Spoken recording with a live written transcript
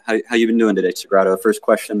How you been doing today, Sagrado? First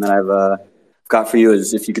question that I've got for you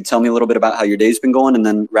is if you could tell me a little bit about how your day's been going, and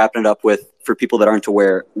then wrapping it up with, for people that aren't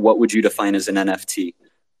aware, what would you define as an NFT? I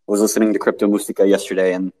was listening to Crypto Musica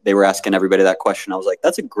yesterday, and they were asking everybody that question. I was like,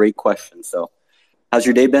 that's a great question. So, how's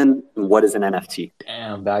your day been? What is an NFT?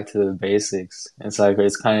 Damn, back to the basics. It's like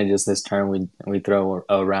it's kind of just this term we throw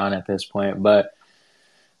around at this point. But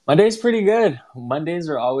my day's pretty good. Mondays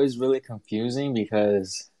are always really confusing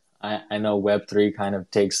because I know Web3 kind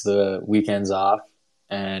of takes the weekends off,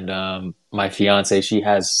 and my fiance, she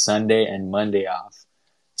has Sunday and Monday off,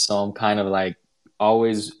 so I'm kind of like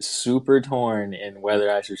always super torn in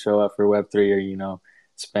whether I should show up for Web3 or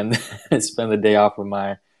spend spend the day off with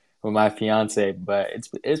my fiance. But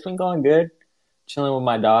it's been going good. Chilling with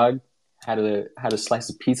my dog. Had a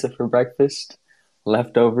slice of pizza for breakfast.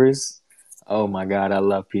 Leftovers. Oh my god, I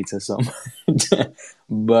love pizza so much.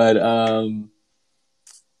 But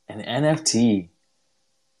an NFT,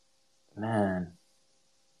 man.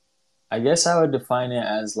 I guess I would define it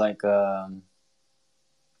as like I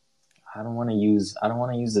don't want to use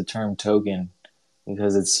the term token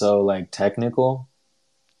because it's so like technical.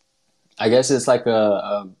 I guess it's like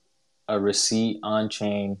a receipt on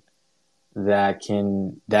chain that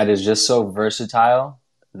is just so versatile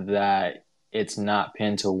that it's not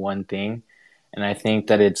pinned to one thing. And I think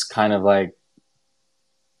that it's kind of like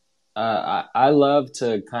I love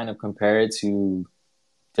to kind of compare it to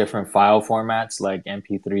different file formats like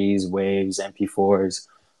MP3s, waves, MP4s,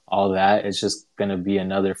 all that. It's just gonna be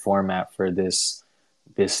another format for this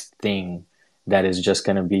thing that is just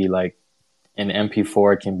gonna be like an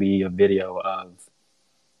MP4 can be a video of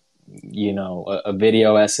a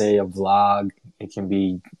video essay, a vlog. It can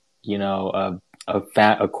be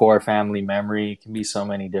a core family memory. It can be so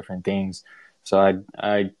many different things. So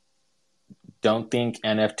I don't think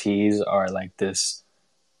NFTs are like this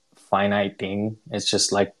finite thing. It's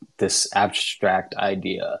just like this abstract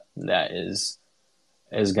idea that is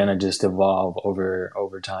gonna just evolve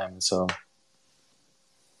over time. So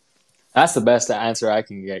that's the best answer I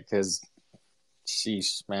can get because,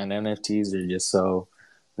 sheesh, man, NFTs are just so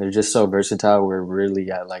they're just so versatile. We're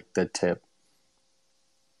really at like the tip.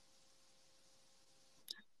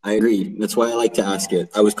 I agree. That's why I like to ask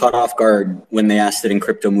it. I was caught off guard when they asked it in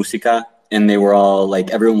Crypto Musica, and they were all like,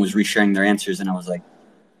 everyone was resharing their answers, and I was like,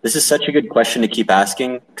 this is such a good question to keep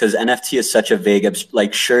asking because NFT is such a vague,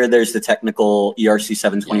 like, sure, there's the technical ERC Yeah.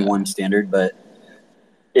 721 standard, but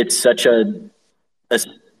it's such a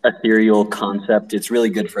ethereal concept. It's really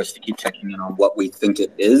good for us to keep checking in on what we think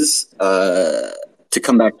it is. To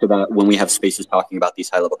come back to that, when we have spaces talking about these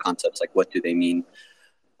high level concepts, like what do they mean?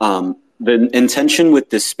 The intention with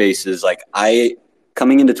this space is like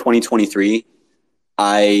coming into 2023,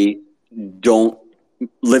 I don't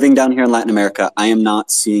living down here in Latin America, I am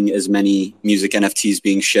not seeing as many music NFTs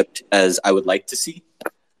being shipped as I would like to see.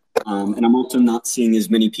 And I'm also not seeing as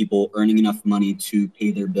many people earning enough money to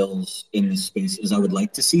pay their bills in this space as I would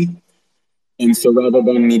like to see. And so rather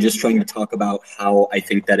than me just trying to talk about how I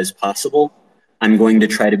think that is possible, I'm going to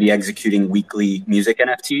try to be executing weekly music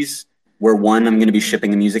NFTs where one, I'm going to be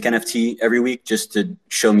shipping a music NFT every week just to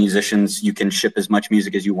show musicians you can ship as much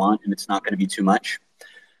music as you want and it's not going to be too much.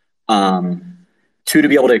 Two, to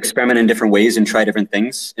be able to experiment in different ways and try different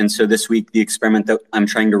things. And so this week, the experiment that I'm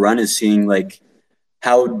trying to run is seeing like,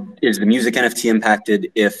 how is the music NFT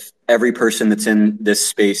impacted if every person that's in this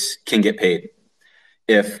space can get paid?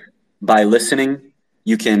 If by listening,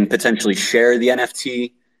 you can potentially share the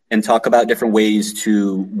NFT and talk about different ways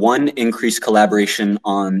to, one, increase collaboration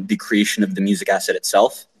on the creation of the music asset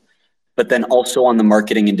itself, but then also on the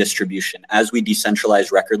marketing and distribution. As we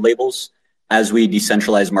decentralize record labels, as we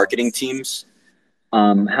decentralize marketing teams,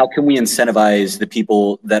 how can we incentivize the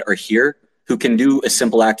people that are here who can do a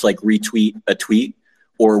simple act like retweet a tweet,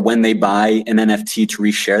 or when they buy an NFT to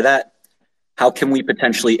reshare that, how can we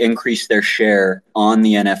potentially increase their share on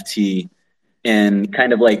the NFT and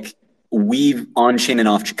kind of like weave on-chain and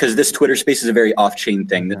off, because this Twitter space is a very off-chain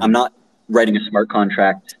thing. I'm Mhm. not writing a smart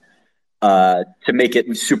contract to make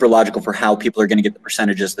it super logical for how people are going to get the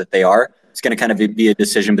percentages that they are. It's going to kind of be a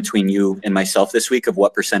decision between you and myself this week of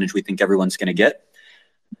what percentage we think everyone's going to get.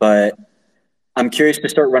 But I'm curious to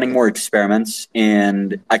start running more experiments,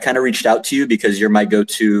 and I kind of reached out to you because you're my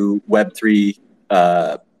go-to Web3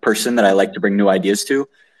 person that I like to bring new ideas to.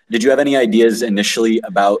 Did you have any ideas initially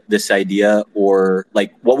about this idea, or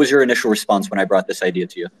like what was your initial response when I brought this idea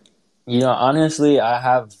to you? Honestly,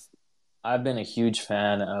 I've been a huge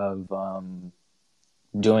fan of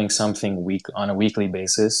doing something on a weekly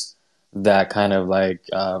basis that kind of like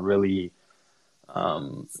really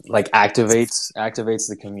like activates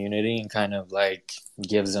the community and kind of like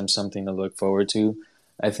gives them something to look forward to.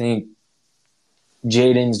 I think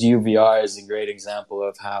Jaden's UVR is a great example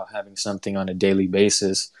of how having something on a daily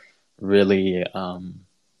basis really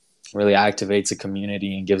really activates a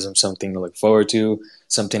community and gives them something to look forward to,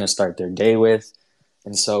 something to start their day with.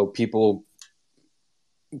 And so people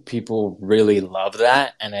really love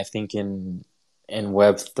that. And I think in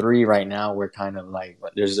Web3 right now, we're kind of like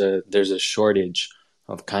there's a shortage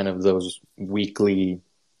of kind of those weekly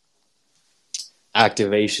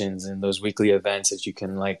activations and those weekly events that you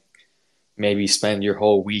can like maybe spend your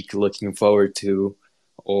whole week looking forward to,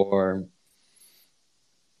 or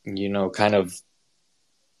kind of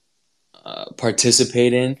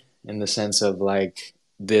participate in the sense of like,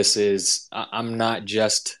 I'm not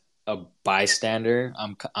just a bystander.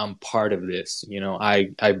 I'm part of this.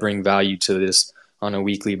 I bring value to this on a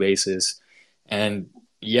weekly basis. And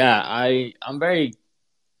yeah, I'm very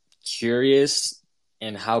curious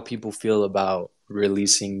in how people feel about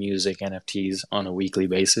releasing music NFTs on a weekly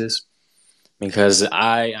basis, because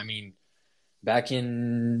I mean, back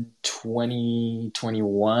in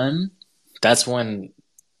 2021, that's when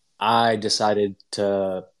I decided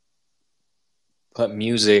to put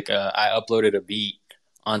music. I uploaded a beat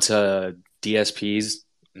onto DSPs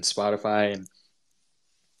and Spotify, and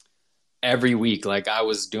every week, like I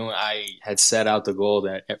had set out the goal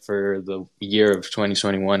that for the year of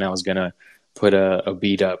 2021, I was gonna put a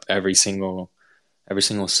beat up every single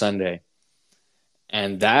Sunday,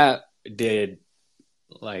 and that did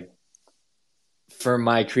like for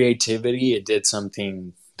my creativity, it did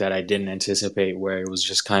something that I didn't anticipate, where it was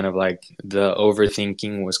just kind of like the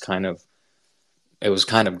overthinking was kind of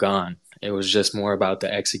gone. It was just more about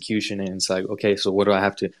the execution, and it's like, okay, so what do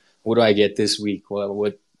I get this week?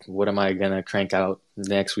 What am I gonna crank out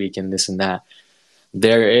next week, and this and that.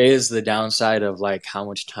 There is the downside of like how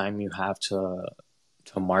much time you have to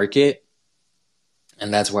market,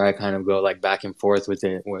 and that's where I kind of go like back and forth with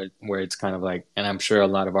it, where it's kind of like, and I'm sure a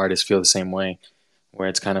lot of artists feel the same way, where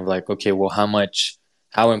it's kind of like, okay, well,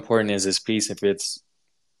 how important is this piece if its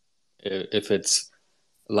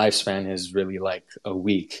lifespan is really like a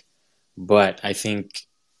week? But I think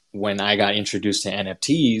when I got introduced to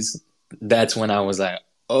NFTs, that's when I was like,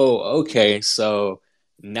 oh, okay, so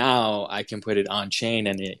now I can put it on chain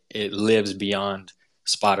and it lives beyond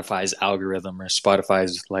Spotify's algorithm or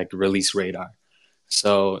Spotify's like release radar.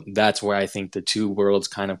 So that's where I think the two worlds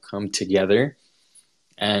kind of come together,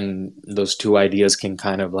 and those two ideas can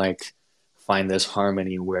kind of like find this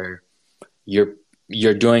harmony where you're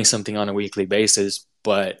you're doing something on a weekly basis,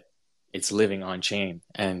 but it's living on chain,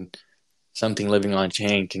 and something living on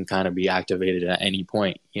chain can kind of be activated at any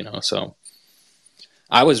point. So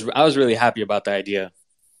I was really happy about the idea,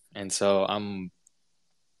 and so I'm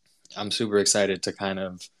super excited to kind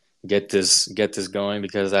of get this going,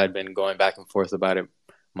 because I'd been going back and forth about it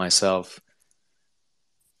myself.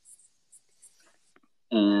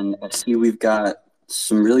 And I see we've got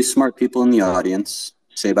some really smart people in the audience.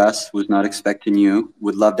 Sebas, was not expecting you.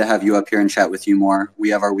 Would love to have you up here and chat with you more. We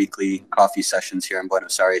have our weekly coffee sessions here in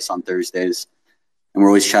Buenos Aires on Thursdays, and we're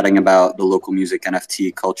always chatting about the local music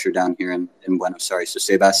NFT culture down here in Buenos Aires. So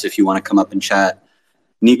Sebas, if you want to come up and chat.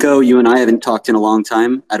 Nico, you and I haven't talked in a long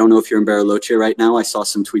time. I don't know if you're in Bariloche right now. I saw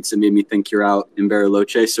some tweets that made me think you're out in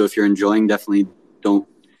Bariloche. So if you're enjoying, definitely don't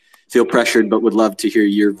feel pressured, but would love to hear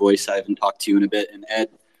your voice. I haven't talked to you in a bit. And Ed,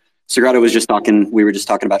 Sagrado we were just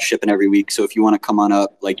talking about shipping every week. So if you want to come on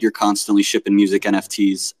up, like you're constantly shipping music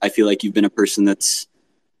NFTs. I feel like you've been a person that's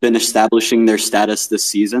been establishing their status this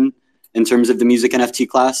season in terms of the music NFT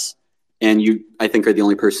class. And you, I think, are the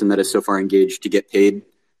only person that is so far engaged to get paid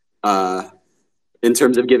in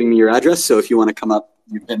terms of giving me your address. So if you want to come up,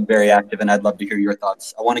 you've been very active, and I'd love to hear your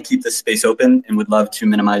thoughts. I want to keep this space open and would love to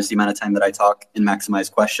minimize the amount of time that I talk and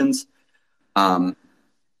maximize questions.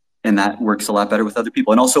 And that works a lot better with other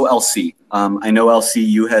people. And also LC. I know LC,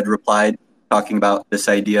 you had replied talking about this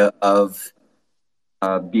idea of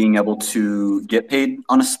being able to get paid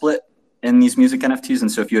on a split in these music NFTs.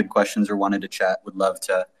 And so if you had questions or wanted to chat, would love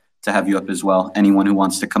to have you up as well. Anyone who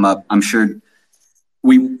wants to come up, I'm sure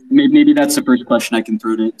maybe that's the first question I can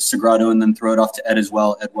throw to Sagrado, and then throw it off to Ed as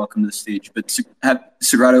well. Ed, welcome to the stage. But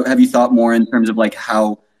Sagrado, have you thought more in terms of like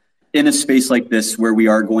how, in a space like this where we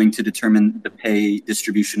are going to determine the pay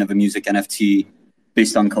distribution of a music NFT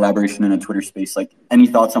based on collaboration in a Twitter space, like any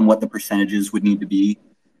thoughts on what the percentages would need to be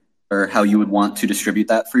or how you would want to distribute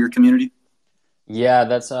that for your community? Yeah,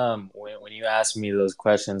 that's when you asked me those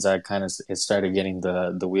questions, I kind of it started getting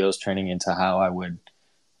the wheels turning into how I would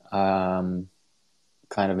um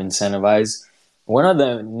kind of incentivize. One of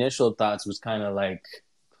the initial thoughts was kind of like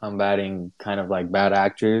combating kind of like bad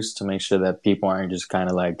actors, to make sure that people aren't just kind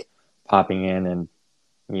of like popping in and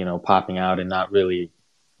popping out and not really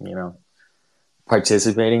you know,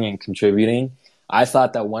 participating and contributing. I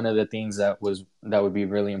thought that one of the things that would be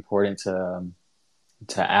really important to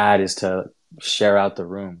add is to share out the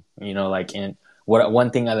room. You know, like in what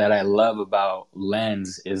one thing that I love about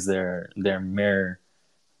Lens is their mirror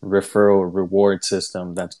referral reward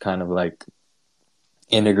system that's kind of like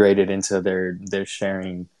integrated into their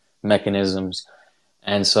sharing mechanisms.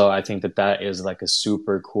 And so I think that that is like a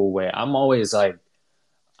super cool way. I'm always like,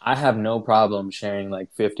 I have no problem sharing like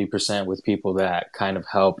 50% with people that kind of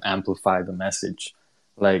help amplify the message.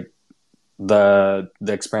 Like the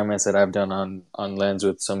experiments that I've done on Lens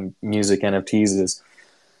with some music NFTs is,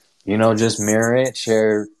 you know, just mirror it,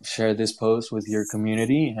 share this post with your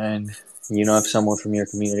community, and you know, if someone from your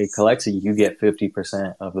community collects it, you get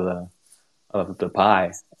 50% of the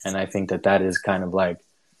pie. And I think that that is kind of like,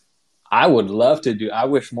 I would love to do. I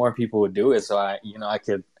wish more people would do it, so I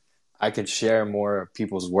could share more of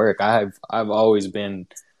people's work. Um, I've always been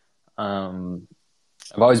an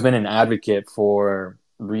advocate for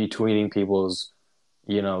retweeting people's,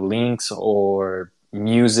 you know, links or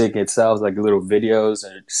music itself, like little videos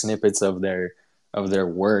or snippets of their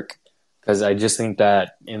work, because I just think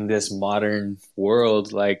that in this modern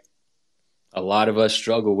world, like a lot of us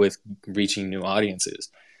struggle with reaching new audiences.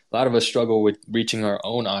 A lot of us struggle with reaching our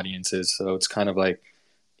own audiences. So it's kind of like,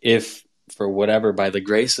 if for whatever, by the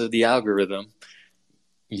grace of the algorithm,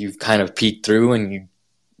 you've kind of peeked through and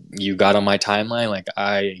you got on my timeline, like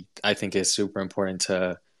I think it's super important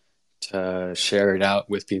to share it out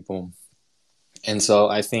with people. And so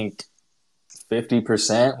I think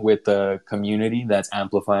 50% with the community that's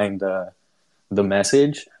amplifying the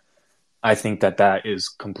message, I think that that is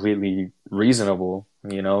completely reasonable.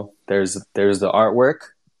 You know, there's the artwork,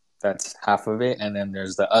 that's half of it, and then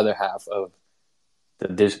there's the other half of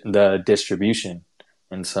the distribution.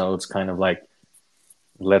 And so it's kind of like,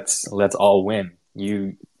 let's all win.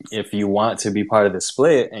 You, if you want to be part of the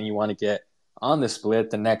split and you want to get on the split,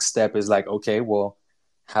 the next step is like, okay, well,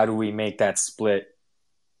 how do we make that split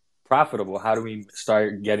profitable? How do we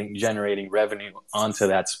start generating revenue onto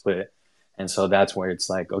that split? And so that's where it's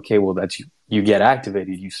like, okay, well, that's you get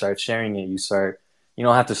activated, you start sharing it, you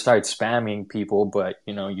don't have to start spamming people, but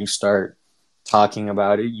you know, you start talking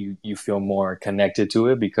about it, you feel more connected to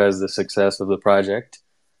it because the success of the project,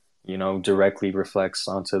 you know, directly reflects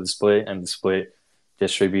onto the split, and the split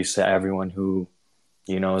distributes to everyone who,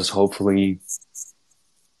 you know, is hopefully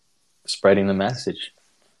spreading the message.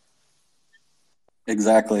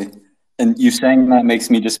 Exactly. And you saying that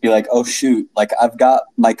makes me just be like, oh shoot, like I've got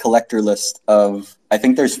my collector list of, I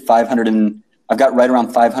think there's 500 and I've got right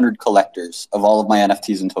around 500 collectors of all of my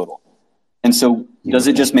NFTs in total. And so does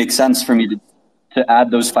it just make sense for me to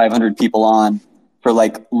add those 500 people on for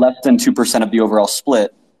like less than 2% of the overall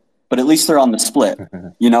split, but at least they're on the split,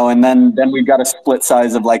 you know, and then we've got a split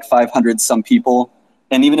size of like 500 some people.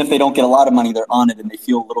 And even if they don't get a lot of money, they're on it and they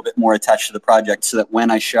feel a little bit more attached to the project, so that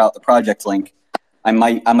when I share out the project link, I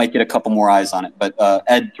might get a couple more eyes on it. But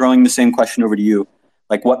Ed, throwing the same question over to you,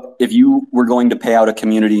 like what if you were going to pay out a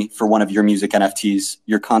community for one of your music NFTs?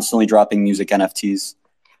 You're constantly dropping music NFTs.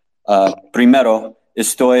 Primero,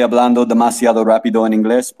 estoy hablando demasiado rápido en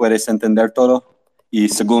inglés, ¿puedes entender todo? Y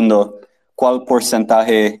segundo, ¿cuál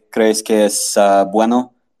porcentaje crees que es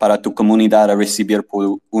bueno para tu comunidad a recibir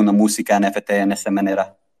por una música NFT en esa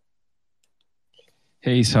manera?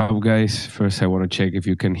 Hey, sup, guys. First, I want to check if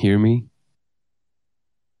you can hear me.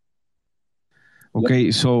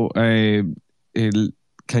 Okay, so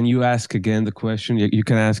can you ask again the question? You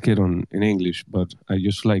can ask it in English, but I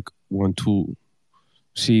just like want to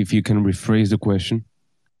see if you can rephrase the question.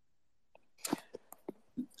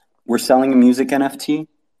 We're selling a music NFT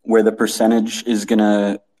where the percentage is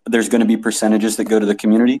there's gonna be percentages that go to the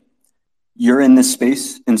community. You're in this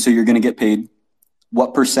space, and so you're gonna get paid.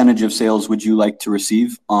 What percentage of sales would you like to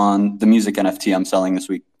receive on the music NFT I'm selling this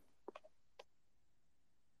week?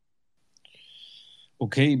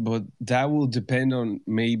 Okay, but that will depend on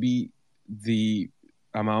maybe the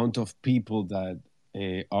amount of people that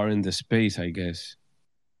are in the space, I guess.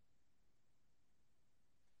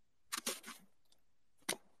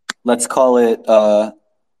 Let's call it,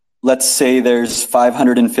 let's say there's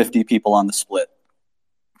 550 people on the split.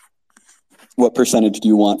 What percentage do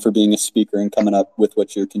you want for being a speaker and coming up with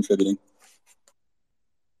what you're contributing?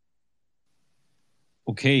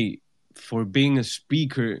 Okay, for being a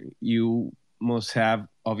speaker, you must have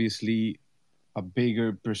obviously a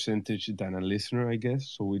bigger percentage than a listener, I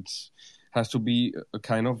guess. So it's has to be a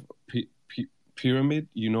kind of pyramid,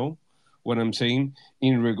 you know what I'm saying,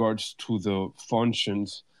 in regards to the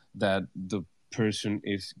functions that the person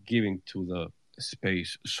is giving to the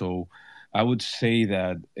space. So I would say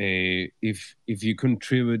that if you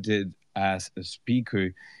contributed as a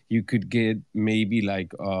speaker, you could get maybe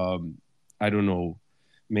like I don't know,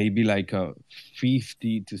 maybe like a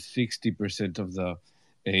 50 to 60% of the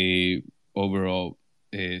overall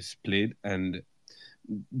split, and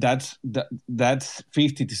that's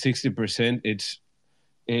 50 to 60%. It's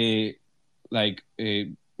a like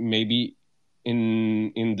maybe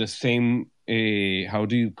in the same how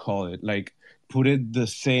do you call it, like put it the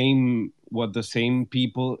same what the same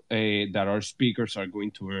people that are speakers are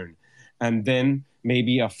going to earn, and then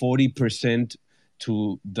maybe a 40%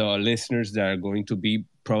 to the listeners that are going to be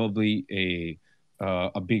probably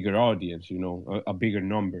a bigger audience, you know, a bigger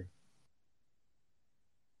number.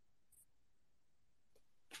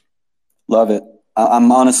 Love it.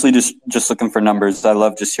 I'm honestly just looking for numbers. I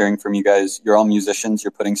love just hearing from you guys. You're all musicians.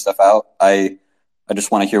 You're putting stuff out. I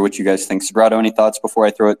just want to hear what you guys think. Sagrado, any thoughts before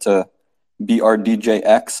I throw it to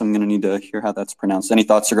BRDJX? I'm going to need to hear how that's pronounced. Any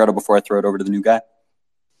thoughts, Sagrado, before I throw it over to the new guy?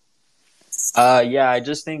 Yeah, I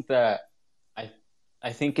just think that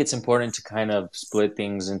I think it's important to kind of split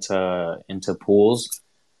things into pools,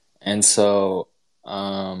 and so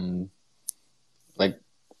like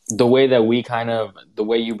the way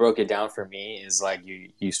you broke it down for me is like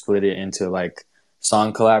you split it into like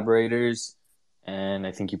song collaborators, and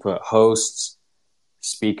I think you put hosts,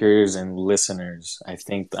 speakers, and listeners. I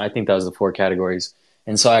think that was the four categories.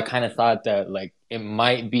 And so I kind of thought that like it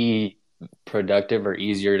might be productive or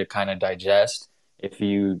easier to kind of digest if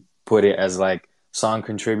you put it as like song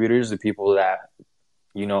contributors, the people that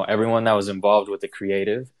everyone that was involved with the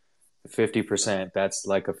creative, 50%, that's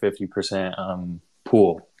like a 50%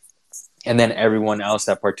 pool. And then everyone else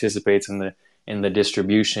that participates in the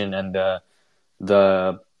distribution and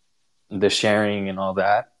the the sharing and all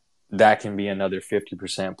that, that can be another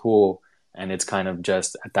 50% pool. And it's kind of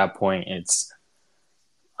just at that point, it's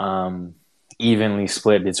evenly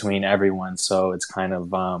split between everyone. So it's kind of,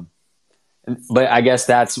 but I guess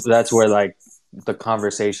that's where like the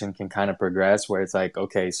conversation can kind of progress, where it's like,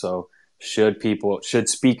 okay, so should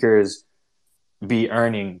speakers be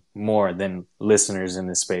earning more than listeners in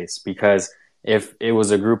this space? Because if it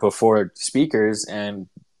was a group of four speakers and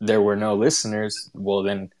there were no listeners, well,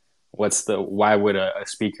 then why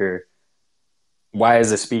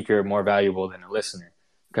is a speaker more valuable than a listener?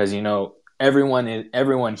 Because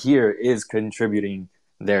everyone here is contributing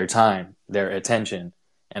their time, their attention,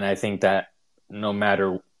 and I think that no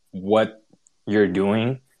matter what you're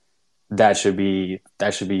doing, that should be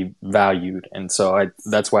valued. And so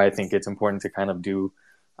that's why I think it's important to kind of do.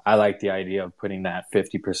 I like the idea of putting that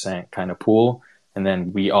 50% kind of pool, and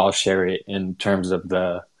then we all share it in terms of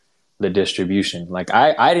the distribution. Like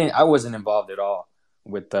I wasn't involved at all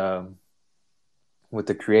with the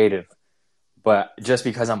creative. But just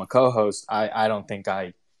because I'm a co-host, I don't think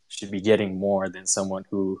I should be getting more than someone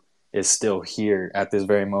who is still here at this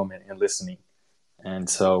very moment and listening. And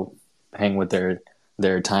so hang with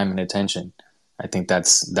their time and attention. I think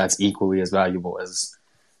that's equally as valuable as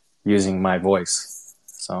using my voice.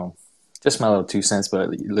 So just my little 2 cents,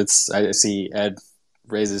 but I see Ed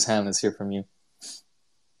raise his hand. Let's hear from you.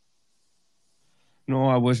 No,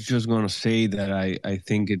 I was just gonna say that I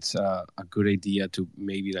think it's a good idea to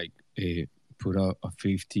maybe like put a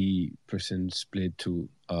 50% split to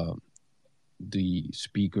the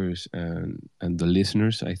speakers and the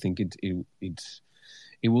listeners. I think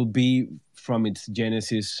it will be from its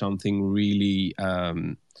genesis something really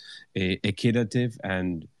equitative,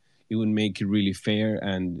 and it would make it really fair.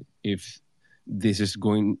 And if this is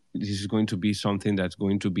going to be something that's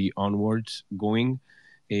going to be onwards going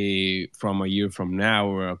from a year from now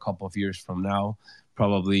or a couple of years from now,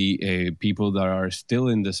 probably people that are still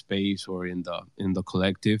in the space or in the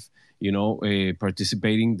collective,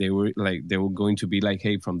 participating, they were going to be like,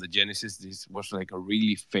 hey, from the genesis, this was like a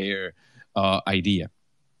really fair idea.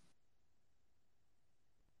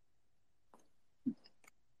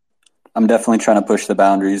 I'm definitely trying to push the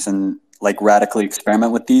boundaries and like radically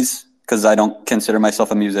experiment with these because I don't consider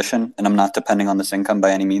myself a musician and I'm not depending on this income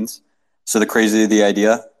by any means. So the crazier the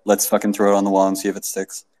idea, let's fucking throw it on the wall and see if it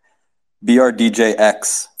sticks.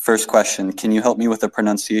 BRDJX, first question. Can you help me with the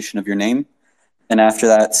pronunciation of your name? And after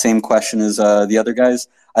that, same question as the other guys.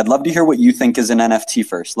 I'd love to hear what you think is an NFT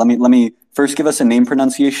first. Let me first give us a name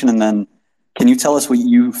pronunciation, and then can you tell us what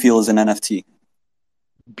you feel is an NFT?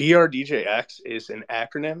 BRDJX is an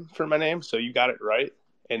acronym for my name, so you got it right.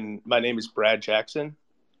 And my name is Brad Jackson.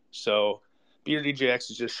 So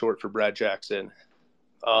BRDJX is just short for Brad Jackson.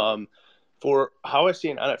 For how I see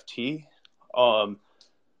an NFT,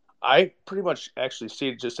 I pretty much actually see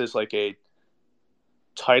it just as like a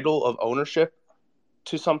title of ownership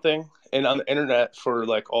to something. And on the internet for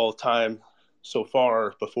like all time so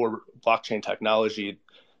far before blockchain technology,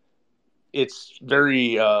 it's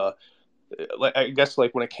very like, I guess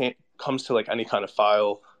like when it comes to like any kind of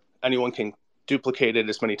file, anyone can duplicate it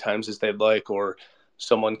as many times as they'd like, or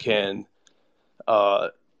someone can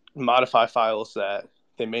modify files that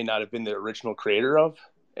they may not have been the original creator of.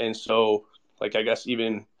 And so, like, I guess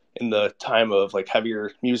even in the time of like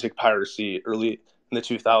heavier music piracy early in the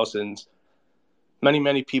 2000s,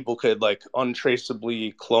 many people could like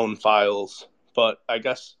untraceably clone files. But I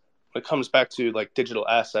guess when it comes back to like digital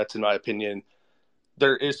assets, in my opinion,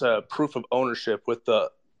 there is a proof of ownership with the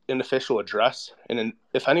unofficial address. And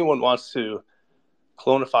if anyone wants to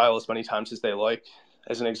clone a file as many times as they like,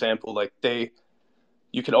 as an example, like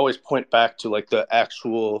you could always point back to like the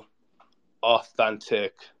actual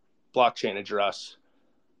authentic blockchain address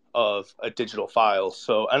of a digital file.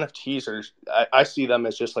 So NFTs I see them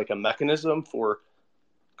as just like a mechanism for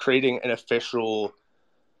creating an official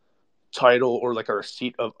title or like a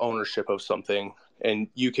receipt of ownership of something. And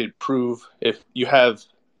you could prove, if you have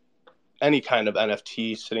any kind of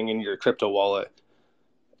NFT sitting in your crypto wallet,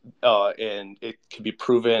 and it can be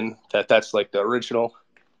proven that that's like the original,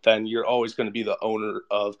 then you're always going to be the owner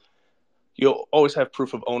of, you'll always have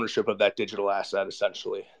proof of ownership of that digital asset,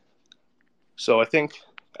 essentially. So I think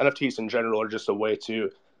NFTs in general are just a way to,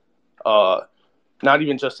 not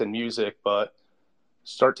even just in music, but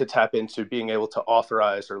start to tap into being able to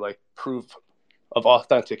authorize or like proof of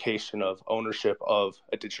authentication of ownership of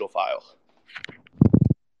a digital file.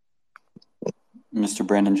 Mr.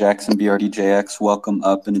 Brandon Jackson, BRDJX, welcome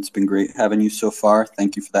up, and it's been great having you so far.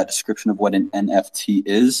 Thank you for that description of what an NFT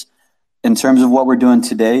is. In terms of what we're doing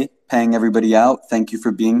today, paying everybody out, thank you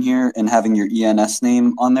for being here and having your ENS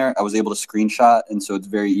name on there. I was able to screenshot, and so it's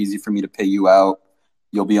very easy for me to pay you out.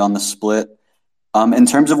 You'll be on the split. In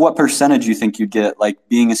terms of what percentage you think you'd get, like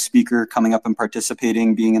being a speaker, coming up and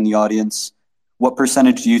participating, being in the audience, what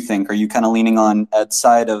percentage do you think? Are you kind of leaning on Ed's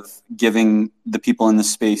side of giving the people in the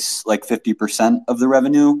space like 50% of the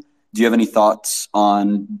revenue? Do you have any thoughts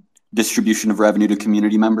on distribution of revenue to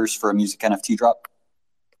community members for a music NFT drop?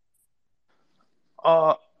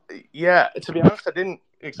 Yeah, to be honest, I didn't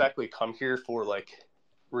exactly come here for like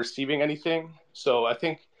receiving anything. So I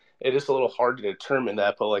think it is a little hard to determine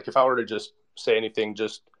that. But like if I were to just say anything,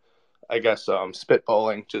 just I guess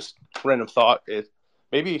spitballing, just random thought, it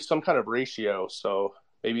maybe some kind of ratio. So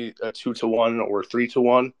maybe a 2-to-1 or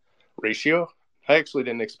 3-to-1 ratio. I actually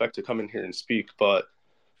didn't expect to come in here and speak, but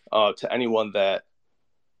to anyone that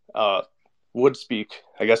would speak,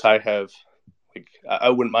 I guess I have, like, I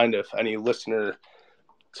wouldn't mind if any listener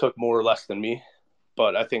took more or less than me,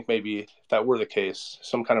 but I think maybe if that were the case,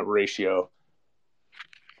 some kind of ratio.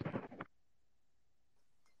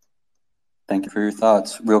 Thank you for your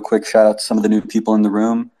thoughts. Real quick shout out to some of the new people in the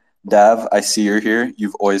room. Dav, I see you're here.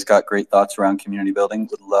 You've always got great thoughts around community building.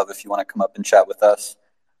 Would love if you want to come up and chat with us.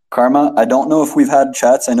 Karma, I don't know if we've had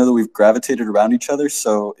chats. I know that we've gravitated around each other.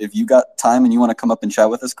 So if you got time and you want to come up and chat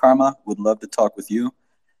with us, Karma, would love to talk with you.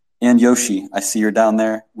 And Yoshi, I see you're down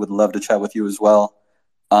there. Would love to chat with you as well.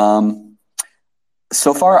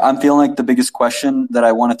 So far, I'm feeling like the biggest question that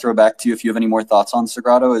I want to throw back to you, if you have any more thoughts on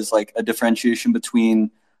Sagrado, is like a differentiation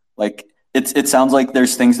between, like, it sounds like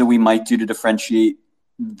there's things that we might do to differentiate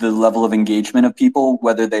the level of engagement of people,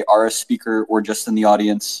 whether they are a speaker or just in the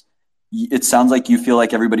audience. It sounds like you feel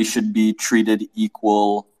like everybody should be treated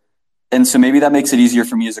equal. And so maybe that makes it easier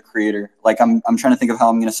for me as a creator. Like I'm trying to think of how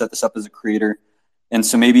I'm going to set this up as a creator. And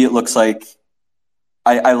so maybe it looks like,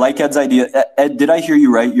 I like Ed's idea. Ed, did I hear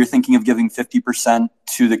you right? You're thinking of giving 50%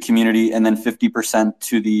 to the community and then 50%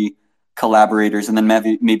 to the collaborators, and then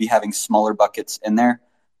maybe having smaller buckets in there,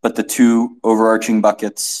 but the two overarching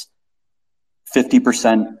buckets,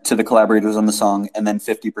 50% to the collaborators on the song and then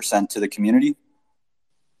 50% to the community?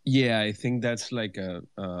 Yeah, I think that's like a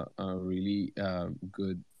really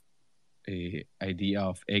good idea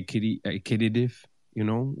of equitative. You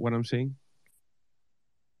know what I'm saying?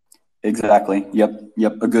 Exactly. Yep.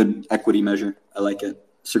 A good equity measure. I like it.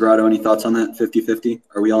 Sagrado, any thoughts on that? 50-50?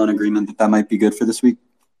 Are we all in agreement that that might be good for this week?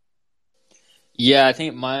 Yeah, I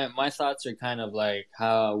think my thoughts are kind of like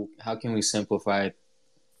how can we simplify it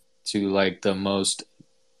to like the most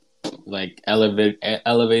like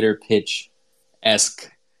elevator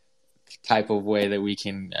pitch-esque type of way that we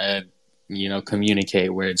can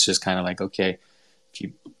communicate, where it's just kind of like, okay, if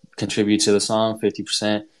you contribute to the song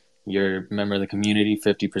 50%, you're a member of the community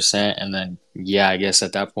 50%, and then I guess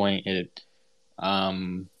at that point it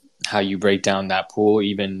how you break down that pool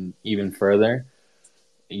even further.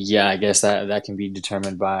 I guess that can be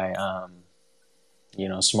determined by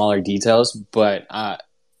smaller details, but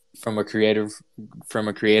from a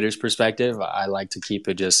creator's perspective, I like to keep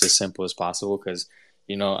it just as simple as possible because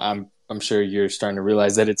I'm sure you're starting to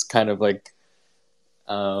realize that it's kind of like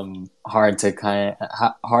hard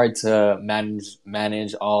to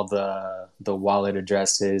manage all the wallet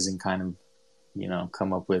addresses and kind of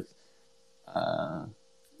come up with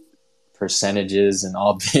percentages and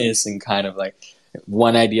all this, and kind of like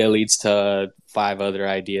one idea leads to five other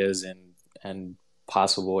ideas and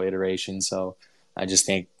possible iterations. So I just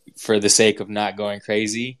think for the sake of not going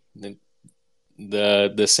crazy,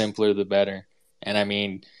 the simpler the better. And I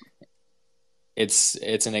mean, it's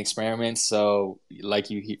an experiment. So like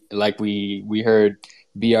we heard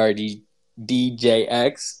BRDJX,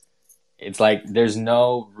 it's like there's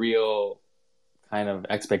no real kind of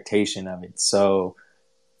expectation of it. So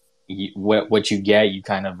what you get, you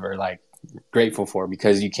kind of are like grateful for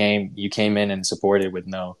because you came in and supported with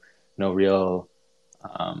no real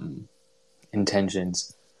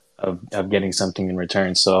intentions of getting something in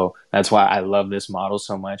return. So that's why I love this model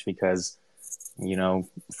so much because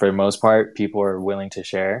for the most part people are willing to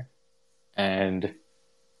share, and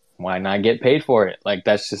why not get paid for it? Like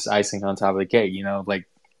that's just icing on top of the cake, like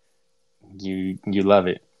you love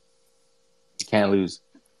it. You can't lose.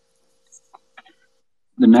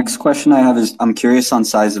 The next question I have is I'm curious on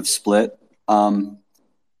size of split.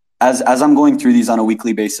 As I'm going through these on a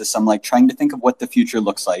weekly basis, I'm like trying to think of what the future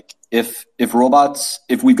looks like. If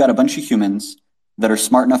we've got a bunch of humans that are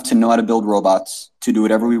smart enough to know how to build robots to do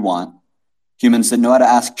whatever we want, humans that know how to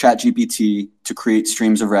ask ChatGPT to create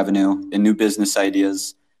streams of revenue and new business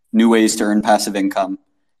ideas, new ways to earn passive income,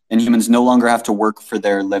 and humans no longer have to work for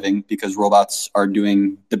their living because robots are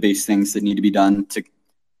doing the base things that need to be done to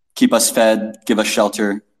keep us fed, give us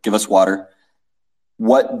shelter, give us water.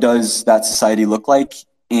 What does that society look like?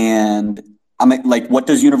 And I'm like, what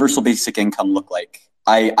does universal basic income look like?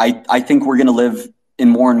 I think we're going to live in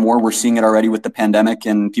more and more. We're seeing it already with the pandemic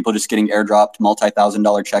and people just getting airdropped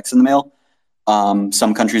multi-$1,000 checks in the mail.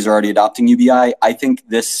 Some countries are already adopting UBI. I think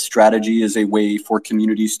this strategy is a way for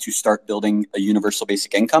communities to start building a universal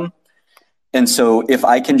basic income. And so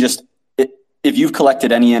if you've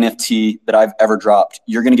collected any NFT that I've ever dropped,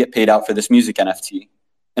 you're going to get paid out for this music NFT.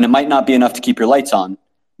 And it might not be enough to keep your lights on,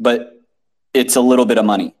 but it's a little bit of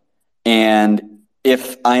money. And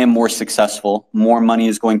if I am more successful, more money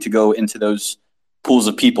is going to go into those pools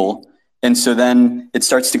of people. And so then it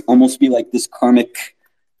starts to almost be like this karmic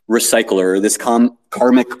recycler, or this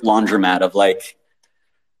karmic laundromat of like,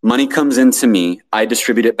 money comes into me, I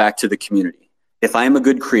distribute it back to the community. If I am a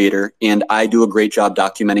good creator and I do a great job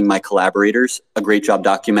documenting my collaborators, a great job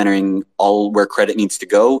documenting all where credit needs to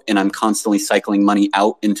go, and I'm constantly cycling money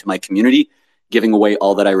out into my community, giving away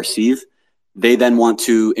all that I receive, they then want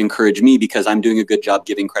to encourage me because I'm doing a good job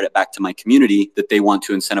giving credit back to my community, that they want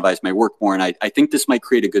to incentivize my work more. And I think this might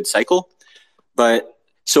create a good cycle. But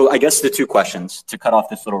so I guess the two questions to cut off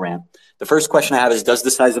this little rant. The first question I have is, does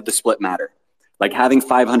the size of the split matter? Like having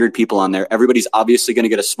 500 people on there, everybody's obviously going to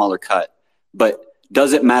get a smaller cut. But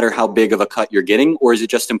does it matter how big of a cut you're getting, or is it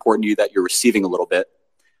just important to you that you're receiving a little bit?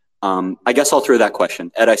 I guess I'll throw that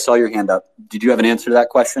question. Ed, I saw your hand up. Did you have an answer to that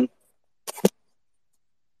question?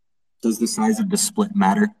 Does the size of the split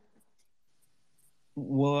matter?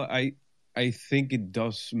 Well, I think it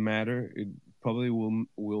does matter. It probably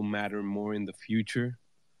will matter more in the future.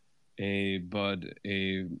 But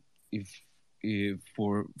if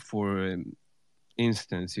for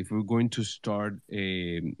instance, if we're going to start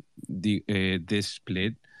this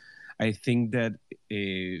split, I think that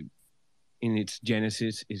in its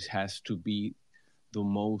genesis, it has to be the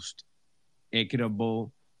most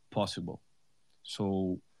equitable possible.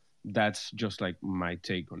 So that's just like my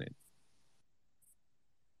take on it.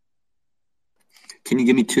 Can you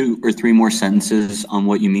give me 2 or 3 more sentences on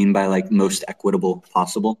what you mean by like most equitable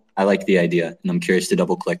possible? I like the idea, and I'm curious to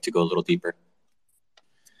double click to go a little deeper.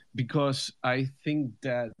 Because I think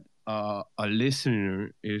that a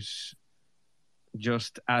listener is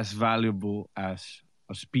just as valuable as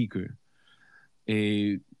a speaker.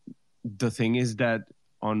 The thing is that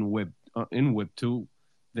in Web 2,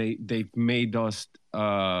 they've made us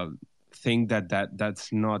think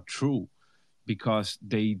that's not true, because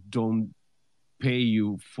they don't pay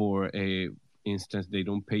you for they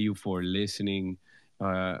don't pay you for listening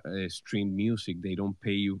stream music. They don't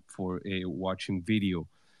pay you for watching video.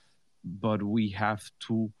 But we have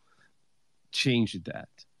to change that.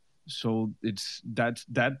 So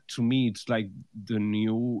that to me, it's like the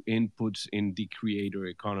new inputs in the creator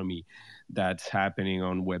economy that's happening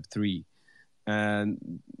on Web3.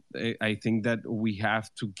 And I think that we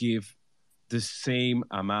have to give the same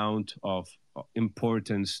amount of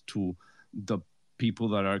importance to the people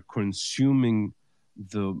that are consuming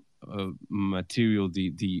the material,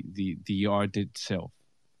 the art itself?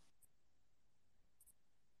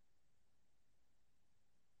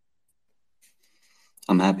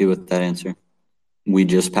 I'm happy with that answer. We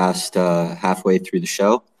just passed halfway through the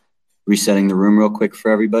show. Resetting the room real quick for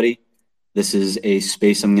everybody. This is a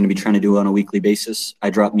space I'm going to be trying to do on a weekly basis. I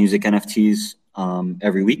drop music NFTs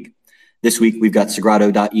every week. This week, we've got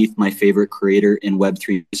Sagrado.eth, my favorite creator in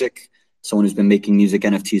Web3 music, someone who's been making music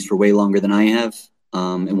NFTs for way longer than I have,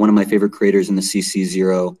 and one of my favorite creators in the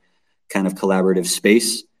CC0 kind of collaborative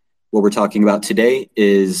space. What we're talking about today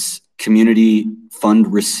is community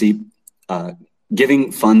fund receipt,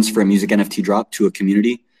 giving funds for a music NFT drop to a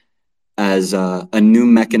community as a new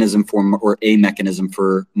mechanism or a mechanism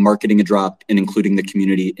for marketing a drop and including the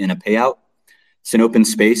community in a payout. It's an open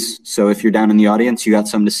space. So if you're down in the audience, you got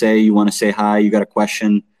something to say, you want to say hi, you got a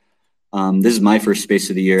question. This is my first space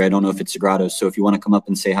of the year. I don't know if it's Sagrado. So if you want to come up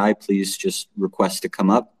and say hi, please just request to come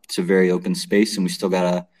up. It's a very open space and we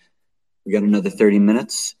got another 30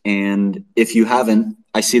 minutes. And if you haven't,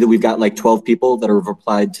 I see that we've got like 12 people that have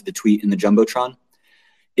replied to the tweet in the Jumbotron.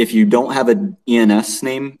 If you don't have an ENS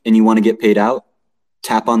name and you want to get paid out,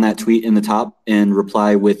 tap on that tweet in the top and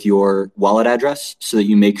reply with your wallet address so that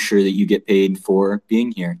you make sure that you get paid for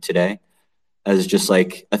being here today as just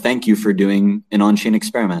like a thank you for doing an on-chain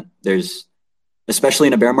experiment. There's, especially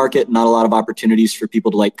in a bear market, not a lot of opportunities for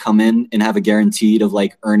people to like come in and have a guaranteed of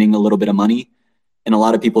like earning a little bit of money. And a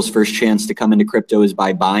lot of people's first chance to come into crypto is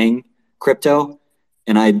by buying crypto.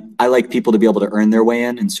 And I like people to be able to earn their way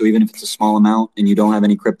in. And so even if it's a small amount and you don't have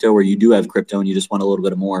any crypto or you do have crypto and you just want a little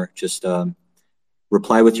bit more, just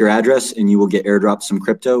reply with your address and you will get airdropped some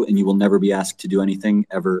crypto and you will never be asked to do anything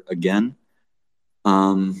ever again.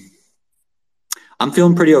 I'm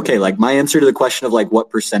feeling pretty okay. Like my answer to the question of like what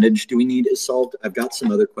percentage do we need is solved. I've got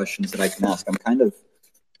some other questions that I can ask. I'm kind of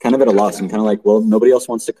at a loss. I'm kind of like, well, nobody else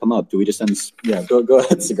wants to come up. Do we just end? Yeah, go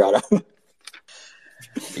ahead, Sagrado.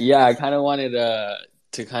 Yeah, I kind of wanted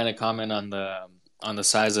to kind of comment on the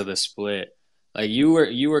size of the split. Like you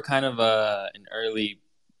were kind of an early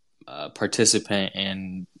participant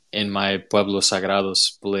in my Pueblo Sagrado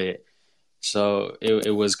split. So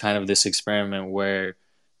it was kind of this experiment where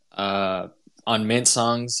on Mint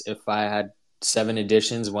songs, if I had 7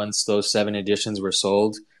 editions, once those 7 editions were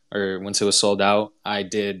sold or once it was sold out, I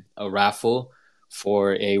did a raffle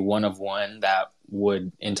for a 1 of 1 that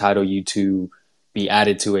would entitle you to be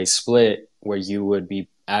added to a split where you would be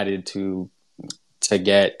added to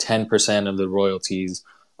get 10% of the royalties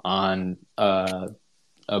on a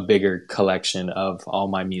bigger collection of all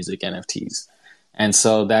my music NFTs. And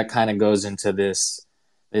so that kind of goes into this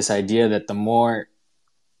idea that the more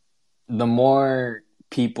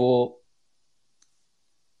people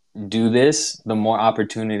do this, the more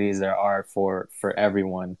opportunities there are for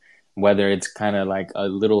everyone, whether it's kind of like a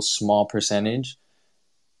little small percentage.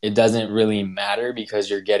 It doesn't really matter because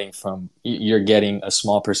you're getting a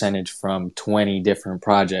small percentage from 20 different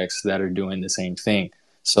projects that are doing the same thing.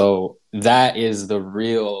 So that is the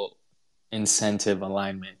real incentive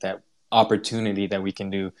alignment, that opportunity that we can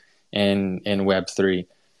do in Web3,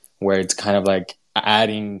 where it's kind of like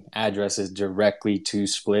adding addresses directly to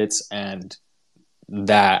splits, and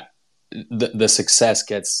that the success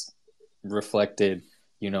gets reflected,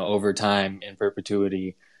 over time in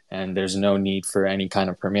perpetuity. And there's no need for any kind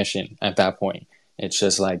of permission at that point. It's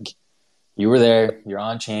just like you were there, you're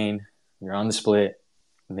on chain, you're on the split,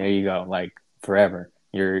 and there you go, like forever.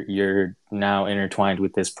 You're now intertwined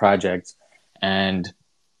with this project, and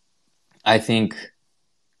I think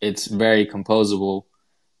it's very composable,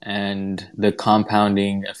 and the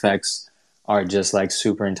compounding effects are just like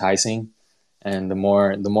super enticing. And the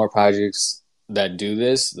more projects that do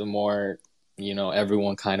this, the more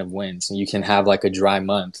everyone kind of wins. And you can have like a dry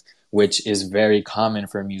month, which is very common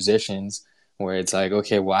for musicians, where it's like,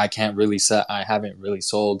 okay, well, I haven't really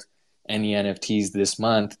sold any NFTs this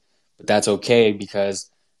month, but that's okay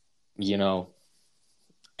because,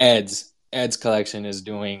 Ed's collection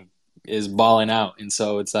is balling out. And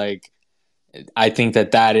so it's like, I think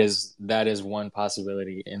that is one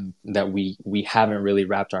possibility in that we haven't really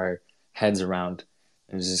wrapped our heads around.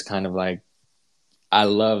 It's just kind of like, I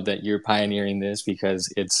love that you're pioneering this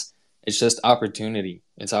because it's just opportunity.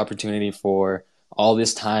 It's opportunity for all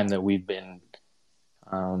this time that we've been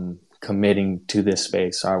committing to this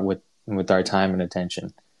space, with our time and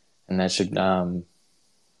attention, and that should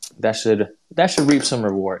reap some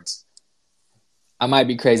rewards. I might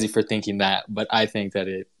be crazy for thinking that, but I think that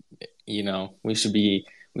we should be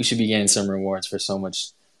getting some rewards for so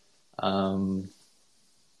much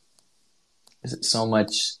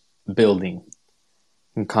building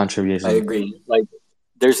and contribution. I agree. Like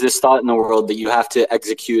there's this thought in the world that you have to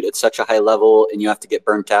execute at such a high level and you have to get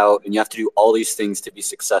burnt out and you have to do all these things to be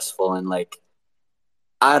successful. And like,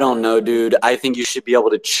 I don't know, dude. I think you should be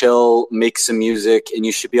able to chill, make some music, and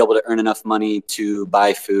you should be able to earn enough money to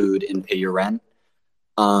buy food and pay your rent.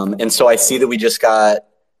 And so I see that we just got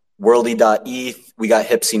Worldy.eth, we got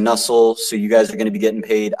Hipsy Nussle, so you guys are going to be getting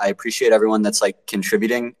paid. I appreciate everyone that's like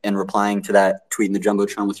contributing and replying to that tweet in the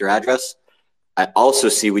Jumbotron with your address. I also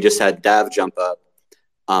see we just had Dav jump up.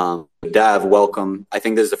 Dav, welcome. I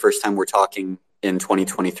think this is the first time we're talking in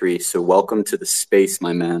 2023, so welcome to the space,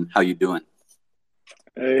 my man. How you doing?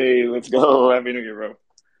 Hey, let's go. Happy New Year,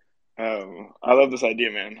 bro. I love this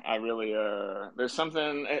idea, man. I really, there's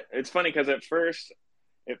something, it's funny because at first,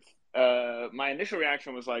 my initial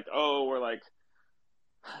reaction was like, oh, we're like,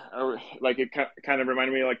 it kind of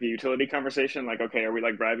reminded me of like the utility conversation. Like, okay, are we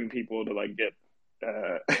like bribing people to like get,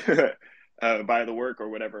 buy the work or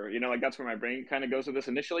whatever? You know, like that's where my brain kind of goes with this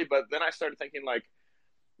initially. But then I started thinking like,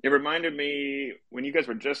 it reminded me when you guys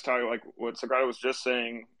were just talking, like what Sagrado was just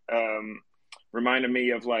saying, reminded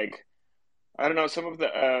me of like, I don't know, some of the,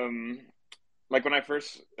 like when I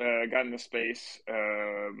first got into space,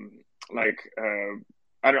 I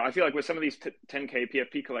don't know, I feel like with some of these 10K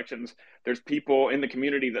PFP collections, there's people in the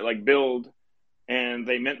community that like build and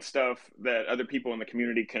they mint stuff that other people in the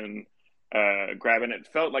community can grab. And it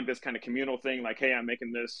felt like this kind of communal thing, like, hey, I'm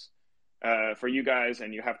making this for you guys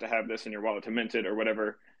and you have to have this in your wallet to mint it or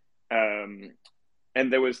whatever. And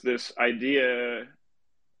there was this idea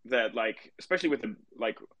that like, especially with the,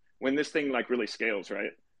 like when this thing like really scales,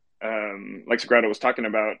 right? Like Sagrado was talking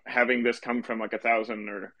about having this come from like 1,000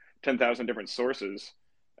 or 10,000 different sources.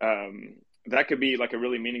 That could be like a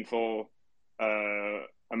really meaningful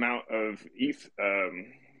amount of ETH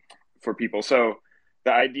for people. So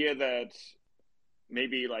the idea that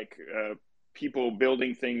maybe like people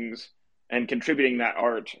building things and contributing that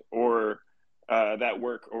art or that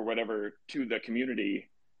work or whatever to the community,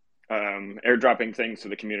 airdropping things to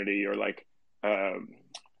the community or like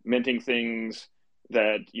minting things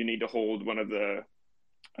that you need to hold one of the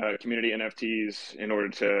community NFTs in order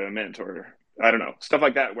to mint, or I don't know, stuff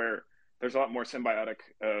like that, where there's a lot more symbiotic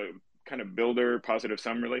kind of builder positive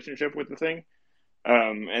sum relationship with the thing,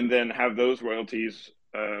 and then have those royalties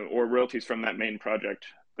or royalties from that main project,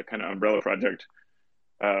 the kind of umbrella project,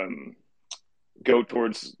 go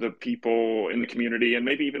towards the people in the community and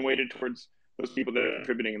maybe even weighted towards those people that are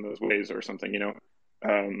contributing in those ways or something, you know.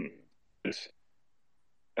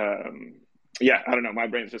 Yeah, I don't know. My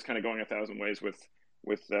brain's just kind of going 1,000 ways with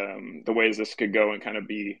the ways this could go and kind of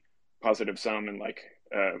be positive sum and like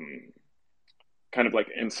kind of like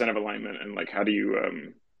incentive alignment and like how do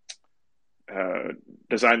you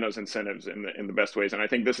design those incentives in the best ways. And I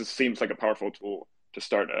think this seems like a powerful tool to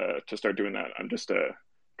start doing that. I'm just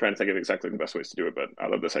trying to think of exactly the best ways to do it, but I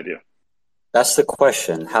love this idea. That's the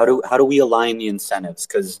question. How do we align the incentives?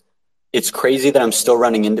 Because it's crazy that I'm still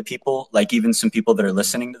running into people, like even some people that are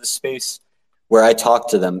listening to the space, where I talk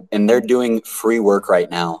to them and they're doing free work right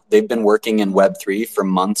now. They've been working in Web3 for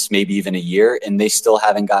months, maybe even a year, and they still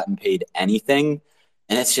haven't gotten paid anything.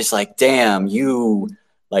 And it's just like, damn,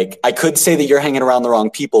 like, I could say that you're hanging around the wrong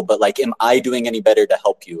people, but like, am I doing any better to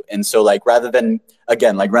help you? And so like, rather than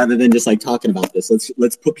just like talking about this,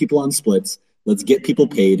 let's put people on splits, let's get people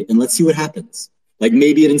paid and let's see what happens. Like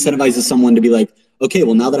maybe it incentivizes someone to be like, okay,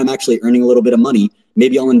 well, now that I'm actually earning a little bit of money,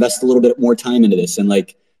 maybe I'll invest a little bit more time into this. And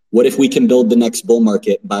like, what if we can build the next bull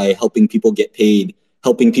market by helping people get paid,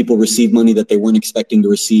 helping people receive money that they weren't expecting to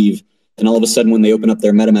receive? And all of a sudden, when they open up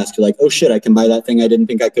their MetaMask, you're like, oh shit, I can buy that thing I didn't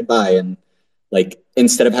think I could buy. And like,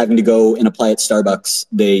 instead of having to go and apply at Starbucks,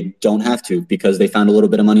 they don't have to because they found a little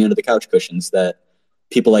bit of money under the couch cushions that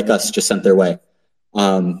people like us just sent their way.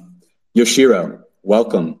 Yoshiro,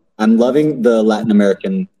 welcome. I'm loving the Latin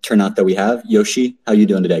American turnout that we have. Yoshi, how you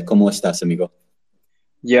doing today? ¿Cómo estás, amigo?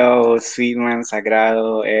 Yo, Sweetman,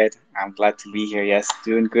 Sagrado, Ed, I'm glad to be here. Yes,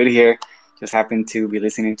 doing good here. Just happened to be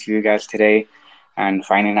listening to you guys today and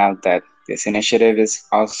finding out that this initiative is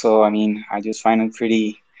also, I just find it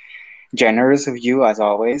pretty generous of you as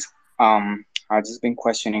always. I've just been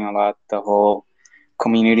questioning a lot the whole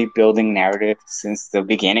community building narrative since the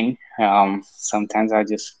beginning. Sometimes I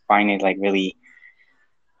just find it like really,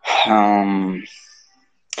 I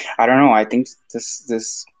don't know. I think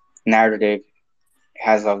this narrative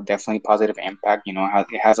has a definitely positive impact. You know,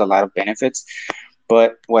 it has a lot of benefits.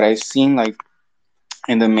 But what I've seen like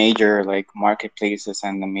in the major like marketplaces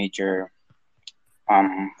and the major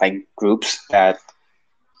like groups that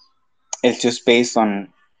it's just based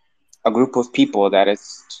on a group of people that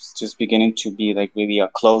it's just beginning to be like really a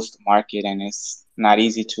closed market, and it's not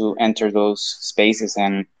easy to enter those spaces.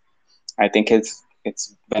 And I think it's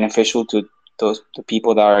it's beneficial to the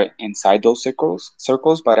people that are inside those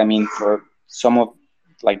circles. But I mean, for some of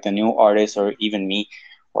like the new artists or even me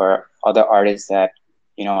or other artists that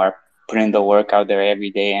are putting the work out there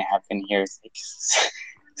every day and have been here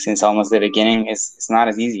since almost the beginning, it's not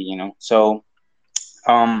as easy. So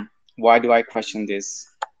why do I question this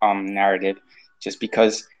narrative? Just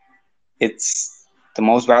because it's the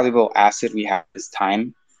most valuable asset we have is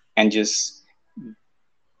time, and just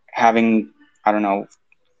having, I don't know,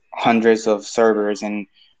 hundreds of servers and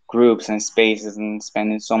groups and spaces and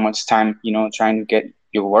spending so much time, trying to get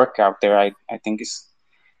your work out there, I think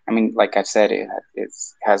like I said, it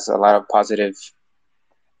has a lot of positive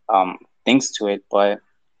things to it, but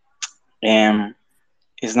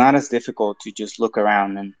it's not as difficult to just look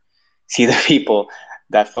around and see the people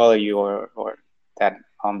that follow you or that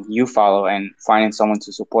you follow and finding someone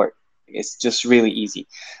to support. It's just really easy.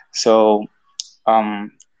 So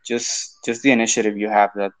just the initiative you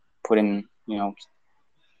have, that putting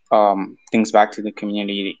things back to the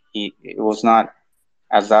community, it was not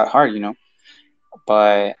as that hard,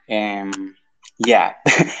 but yeah,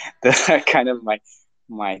 that's kind of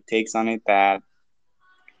my takes on it, that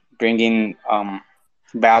bringing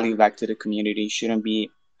value back to the community shouldn't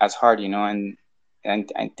be as hard, and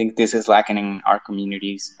I think this is lacking in our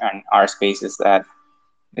communities and our spaces, that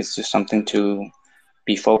it's just something to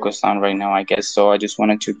be focused on right now, I guess. So I just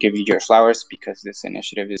wanted to give you your flowers because this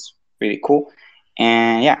initiative is really cool.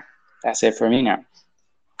 And yeah, that's it for me now.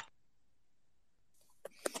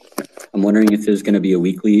 I'm wondering if there's going to be a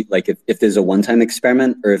weekly, like if there's a one-time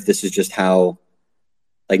experiment, or if this is just how,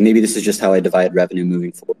 like maybe this is just how I divide revenue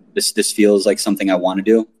moving forward. This feels like something I want to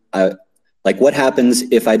do. Like what happens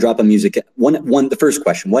if I drop a music, the first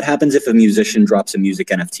question, what happens if a musician drops a music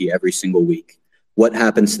NFT every single week? What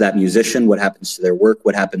happens to that musician? What happens to their work?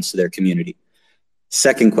 What happens to their community?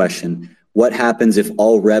 Second question, what happens if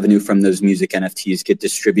all revenue from those music NFTs get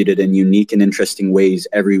distributed in unique and interesting ways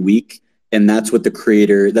every week? And that's what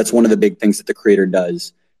that's one of the big things that the creator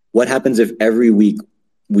does. What happens if every week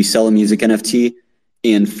we sell a music NFT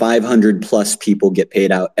and 500 plus people get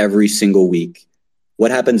paid out every single week?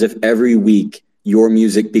 What happens if every week your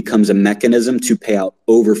music becomes a mechanism to pay out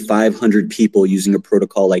over 500 people using a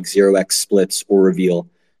protocol like 0x Splits or Reveal?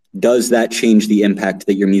 Does that change the impact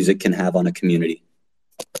that your music can have on a community?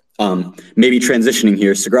 Maybe transitioning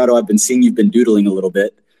here, Sagrado, I've been seeing you've been doodling a little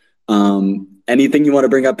bit. Anything you want to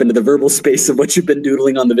bring up into the verbal space of what you've been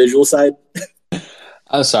doodling on the visual side?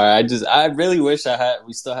 I'm sorry. I really wish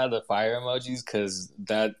we still had the fire emojis, because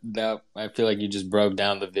that I feel like you just broke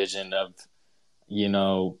down the vision of,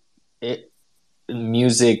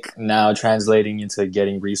 music now translating into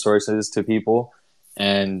getting resources to people,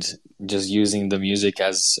 and just using the music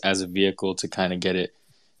as a vehicle to kind of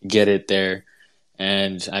get it there.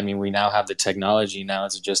 And I mean, we now have the technology. Now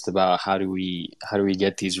it's just about how do we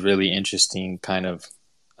get these really interesting kind of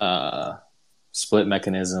split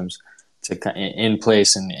mechanisms in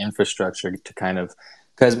place in infrastructure to kind of,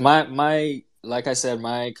 because my like I said,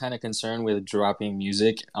 my kind of concern with dropping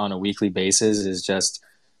music on a weekly basis is just,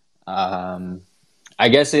 I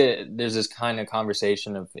guess there's this kind of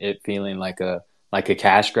conversation of it feeling like a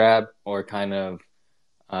cash grab, or kind of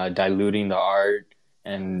diluting the art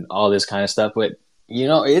and all this kind of stuff. But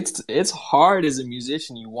it's hard as a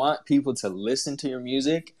musician. You want people to listen to your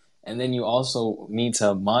music, and then you also need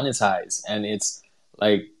to monetize. And it's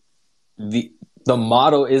like the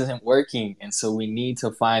model isn't working, and so we need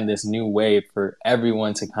to find this new way for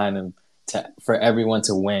everyone for everyone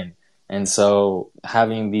to win. And so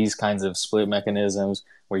having these kinds of split mechanisms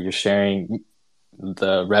where you're sharing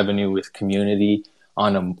the revenue with community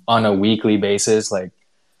on a weekly basis, like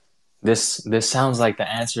this sounds like the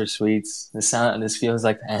answer, Sweets. This feels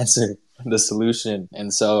like the answer, the solution.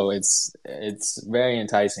 And so it's very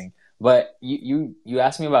enticing. But you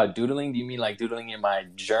asked me about doodling. Do you mean like doodling in my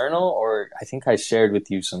journal, or I think I shared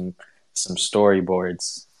with you some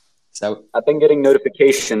storyboards? So I've been getting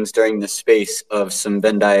notifications during the space of some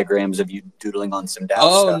Venn diagrams of you doodling on some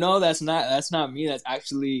DAO stuff. No, that's not me. That's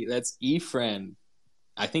Efren.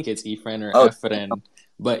 I think it's Efren or Efren.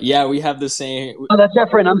 But yeah, we have the same. Oh, that's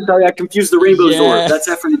Efren. I'm sorry, I confused the Rainbow Zorb. That's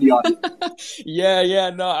Efren in the audience. Yeah.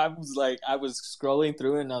 No, I was scrolling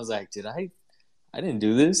through it and I was like, I didn't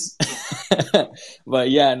do this. But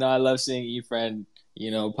yeah, no, I love seeing Efren,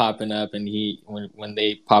 popping up, and when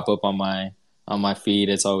they pop up on my feed,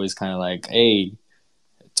 it's always kind of like, hey,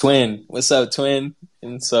 twin, what's up, twin?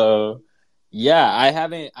 And so yeah, I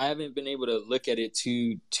haven't been able to look at it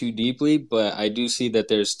too deeply, but I do see that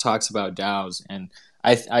there's talks about DAOs, and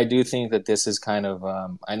I do think that this is kind of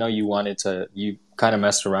I know you kind of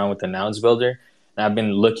messed around with the Nouns Builder, and I've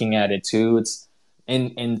been looking at it too.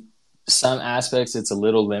 in some aspects it's a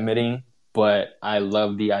little limiting, but I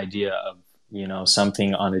love the idea of, you know,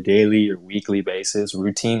 something on a daily or weekly basis,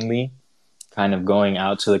 routinely, kind of going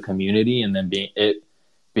out to the community, and then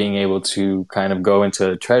being able to kind of go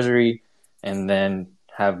into treasury and then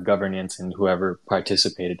have governance and whoever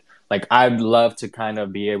participated. Like I'd love to kind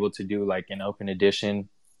of be able to do like an open edition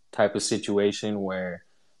type of situation where,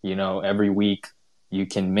 you know, every week you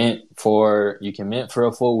can mint for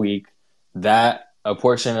a full week, that a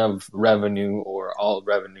portion of revenue or all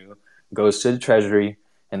revenue goes to the treasury,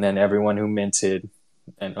 and then everyone who minted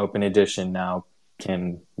an open edition now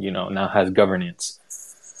can, you know, now has governance.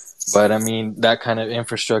 But I mean, that kind of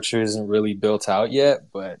infrastructure isn't really built out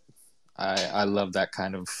yet, but I love that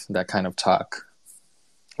kind of talk.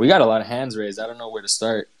 We got a lot of hands raised. I don't know where to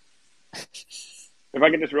start. If I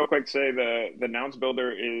could just real quick say the Nouns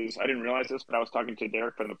Builder is, I didn't realize this, but I was talking to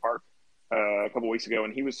Derek from the park a couple weeks ago,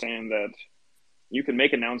 and he was saying that you can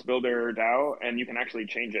make a Nouns Builder DAO and you can actually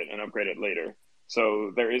change it and upgrade it later.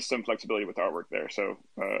 So there is some flexibility with artwork there. So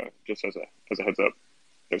just as a heads up,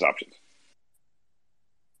 there's options.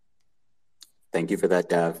 Thank you for that,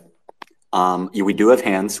 Dav. We do have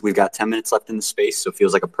hands. We've got 10 minutes left in the space, so it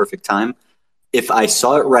feels like a perfect time. If I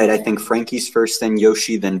saw it right, I think Frankie's first, then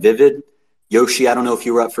Yoshi, then Vivid. Yoshi, I don't know if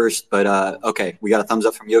you were up first, but okay, we got a thumbs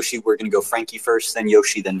up from Yoshi. We're going to go Frankie first, then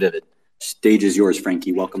Yoshi, then Vivid. Stage is yours,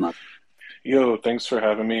 Frankie. Welcome up. Yo, thanks for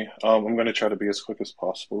having me. I'm going to try to be as quick as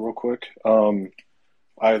possible real quick.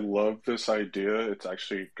 I love this idea. It's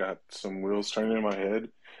actually got some wheels turning in my head.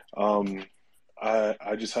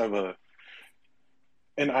 I just have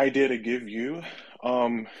an idea to give you,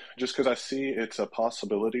 just because I see it's a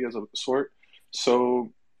possibility as a sort.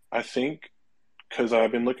 So I think, because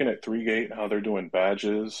I've been looking at 3Gate, how they're doing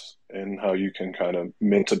badges and how you can kind of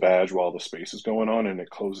mint a badge while the space is going on and it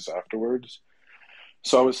closes afterwards.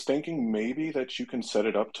 So I was thinking maybe that you can set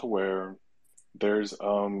it up to where there's,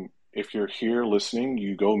 if you're here listening,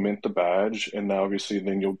 you go mint the badge, and obviously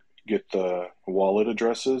then you'll get the wallet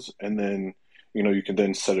addresses, and then, you know, you can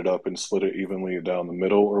then set it up and split it evenly down the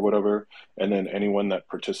middle or whatever. And then anyone that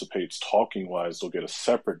participates talking wise, they'll get a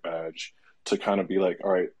separate badge to kind of be like, all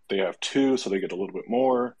right, they have two, so they get a little bit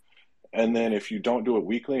more. And then if you don't do it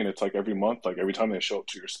weekly and it's like every month, like every time they show up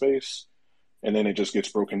to your space, and then it just gets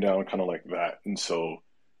broken down kind of like that. And so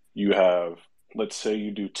you have, let's say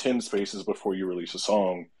you do 10 spaces before you release a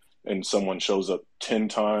song, and someone shows up 10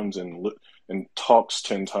 times and talks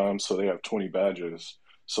 10 times, so they have 20 badges.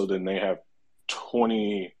 So then they have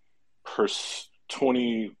 20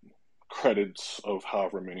 credits of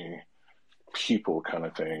however many people kind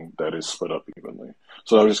of thing that is split up evenly.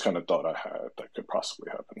 So that was just kind of thought I had that could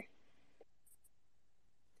possibly happen.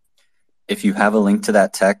 If you have a link to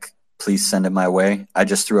that tech, please send it my way. I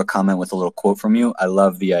just threw a comment with a little quote from you. I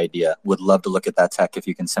love the idea. Would love to look at that tech if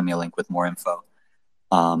you can send me a link with more info.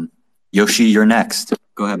 Yoshi, you're next.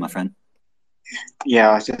 Go ahead, my friend. Yeah,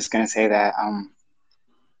 I was just gonna say that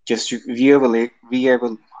just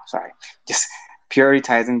just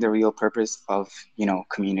prioritizing the real purpose of, you know,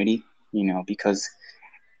 community, you know, because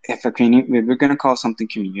if we're gonna call something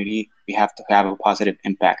community, we have to have a positive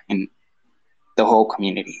impact in the whole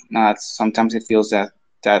community. Sometimes it feels that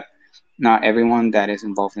not everyone that is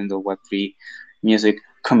involved in the Web3 music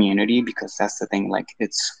community, because that's the thing, like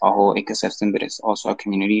it's a whole ecosystem, but it's also a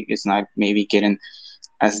community, is not maybe getting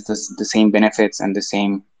as the same benefits and the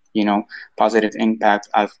same, you know, positive impact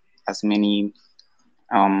as many,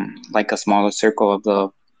 like a smaller circle of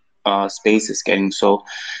the space is getting. So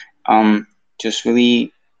just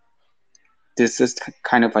really, this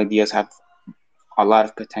kind of ideas have a lot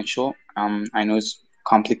of potential. I know it's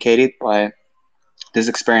complicated, but this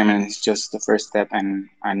experiment is just the first step, and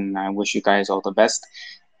I wish you guys all the best.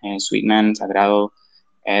 And Sweetman, Sagrado,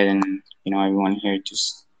 and, you know, everyone here,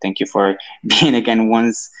 just thank you for being again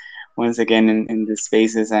once again in the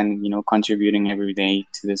spaces, and, you know, contributing every day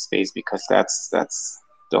to this space, because that's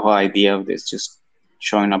the whole idea of this, just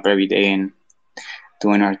showing up every day and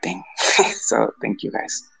doing our thing. So thank you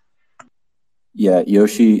guys. Yeah,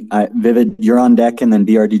 Yoshi, Vivid, you're on deck, and then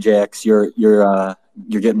BRDJX,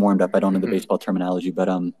 you're getting warmed up. I don't know the baseball terminology, but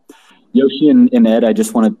Yoshi and Ed, I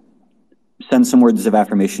just want to send some words of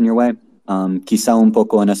affirmation your way. Quizá un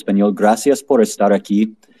poco en español. Gracias por estar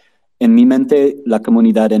aquí. En mi mente, la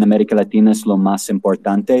comunidad en América Latina es lo más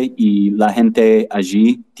importante, y la gente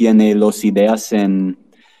allí tiene las ideas en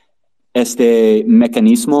este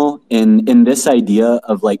mecanismo, in this idea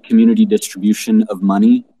of like community distribution of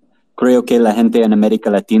money. Creo que la gente en América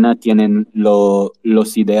Latina tienen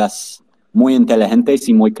los ideas muy inteligentes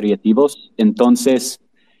y muy creativos. Entonces,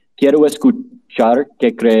 quiero escuchar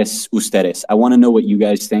qué crees ustedes. I want to know what you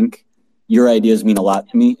guys think. your ideas mean a lot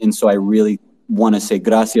to me. And so I really want to say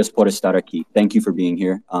gracias por estar aquí. Thank you for being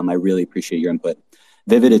here. I really appreciate your input.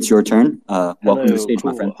 Vivid, it's your turn. Welcome to the stage,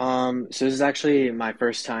 cool. my friend. So this is actually my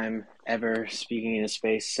first time ever speaking in a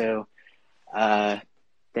space. So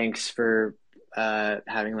thanks for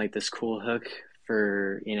having like this cool hook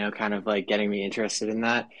for, kind of like getting me interested in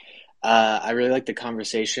that. I really liked the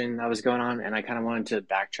conversation that was going on, and I kind of wanted to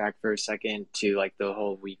backtrack for a second to like the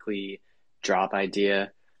whole weekly drop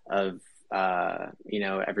idea of,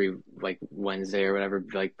 every like Wednesday or whatever,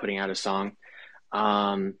 like putting out a song.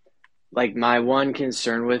 Like my one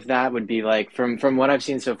concern with that would be like from what I've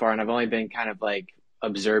seen so far, and I've only been kind of like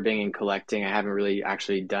observing and collecting. I haven't really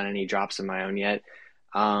actually done any drops of my own yet.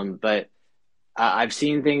 But I've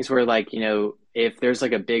seen things where like, if there's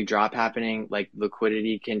like a big drop happening, like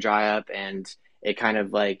liquidity can dry up and it kind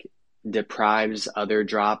of like deprives other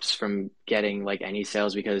drops from getting like any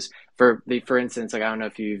sales, because for instance, like I don't know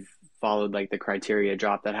if you've followed like the Criteria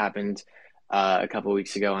drop that happened a couple of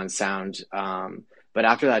weeks ago on Sound. But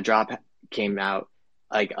after that drop came out,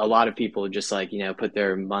 like a lot of people just like, put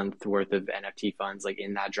their month worth of NFT funds like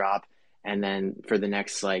in that drop. And then for the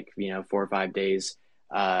next like, 4 or 5 days,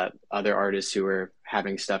 other artists who were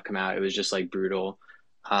having stuff come out, it was just like brutal,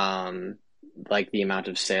 like the amount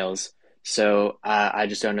of sales. So I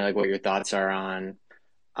just don't know like what your thoughts are on,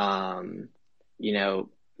 when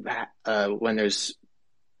there's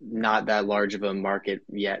not that large of a market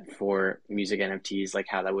yet for music NFTs, like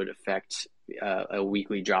how that would affect a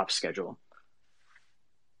weekly drop schedule.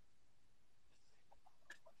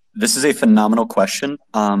 This is a phenomenal question.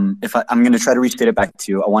 I'm going to try to restate it back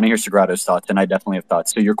to you. I want to hear Sagrado's thoughts, and I definitely have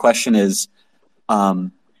thoughts. So your question is,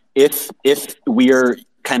 if we are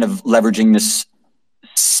kind of leveraging this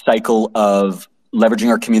cycle of leveraging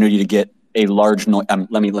our community to get a large let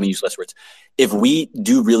me use less words. If we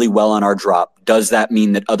do really well on our drop, does that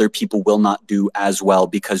mean that other people will not do as well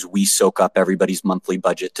because we soak up everybody's monthly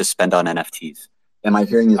budget to spend on NFTs? Am I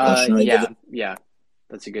hearing your question right? Yeah.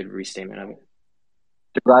 That's a good restatement of it.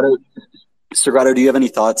 Sagrado, do you have any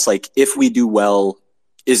thoughts? Like, if we do well,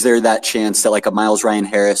 is there that chance that like a Miles Ryan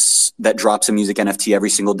Harris that drops a music NFT every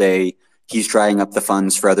single day, he's drying up the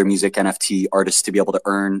funds for other music NFT artists to be able to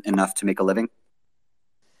earn enough to make a living?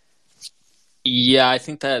 Yeah, I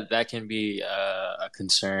think that can be a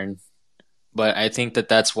concern, but I think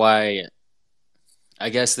that's why, I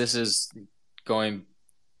guess this is turning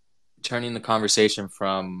the conversation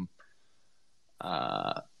from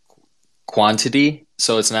quantity.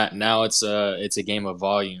 So it's not, now it's a game of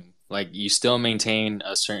volume. Like you still maintain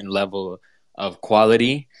a certain level of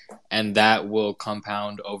quality, and that will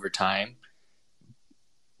compound over time.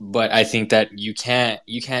 But I think that you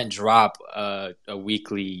can't drop a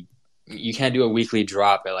weekly. You can't do a weekly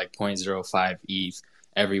drop at like 0.05 ETH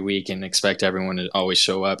every week and expect everyone to always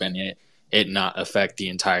show up and it not affect the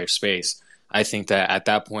entire space. I think that at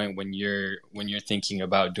that point, when you're thinking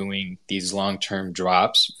about doing these long-term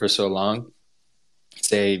drops for so long,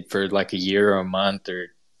 say for like a year or a month or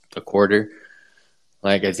a quarter,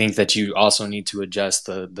 like I think that you also need to adjust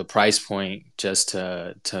the price point just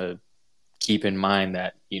to keep in mind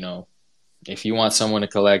that, if you want someone to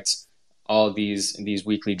collect all these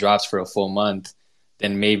weekly drops for a full month,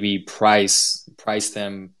 then maybe price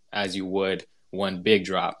them as you would one big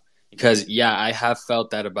drop. Because I have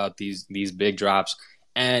felt that about these big drops.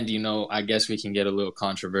 And I guess we can get a little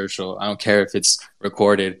controversial. I don't care if it's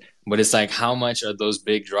recorded, but it's like, how much are those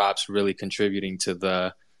big drops really contributing to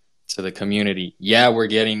the community? Yeah, we're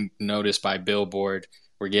getting noticed by Billboard,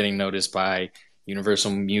 we're getting noticed by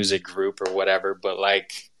Universal Music Group or whatever, but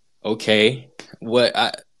like, okay, what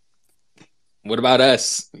about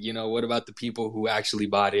us? What about the people who actually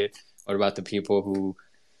bought it? What about the people who,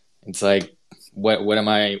 it's like, what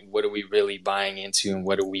are we really buying into, and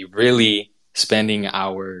what are we really spending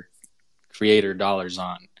our creator dollars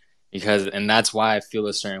on? And that's why I feel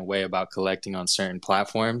a certain way about collecting on certain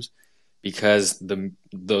platforms, because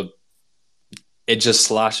it just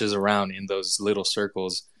sloshes around in those little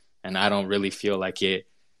circles, and I don't really feel like it.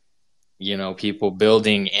 People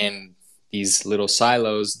building in these little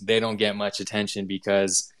silos, they don't get much attention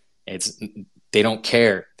because they don't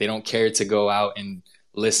care. They don't care to go out and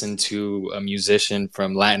listen to a musician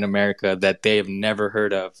from Latin America that they have never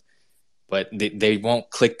heard of, but they won't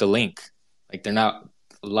click the link. Like a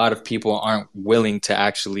lot of people aren't willing to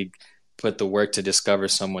actually put the work to discover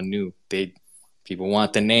someone new. People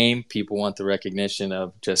want the name, people want the recognition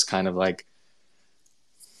of just kind of like,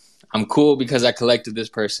 I'm cool because I collected this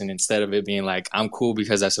person, instead of it being like, I'm cool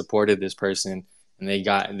because I supported this person and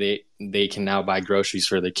they can now buy groceries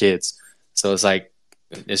for their kids. So it's like,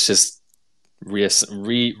 it's just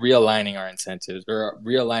realigning our incentives or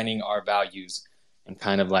realigning our values and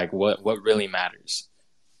kind of like what really matters.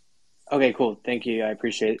 Okay, cool. Thank you. I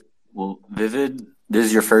appreciate it. Well, Vivid, this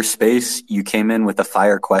is your first space. You came in with a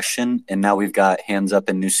fire question, and now we've got hands up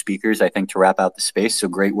and new speakers, I think, to wrap out the space. So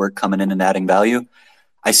great work coming in and adding value.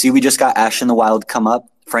 I see we just got Ash in the Wild come up.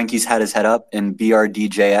 Frankie's had his head up, and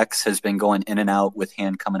BRDJX has been going in and out with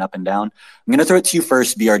hand coming up and down. I'm going to throw it to you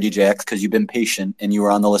first, BRDJX, because you've been patient and you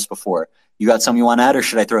were on the list before. You got something you want to add, or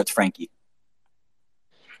should I throw it to Frankie?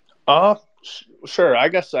 Sure. I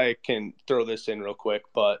guess I can throw this in real quick,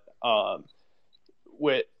 but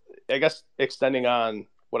with, I guess, extending on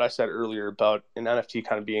what I said earlier about an NFT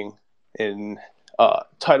kind of being in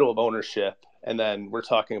title of ownership, and then we're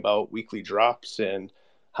talking about weekly drops and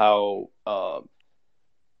how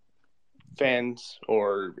fans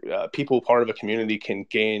or people part of a community can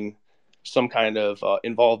gain some kind of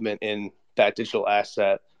involvement in that digital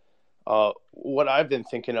asset. What I've been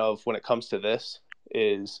thinking of when it comes to this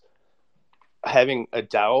is having a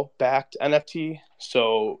DAO-backed NFT.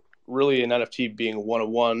 So really an NFT being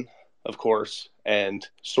one-of-one, of course, and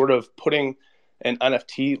sort of putting an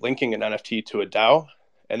NFT, linking an NFT to a DAO,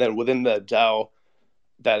 and then within the DAO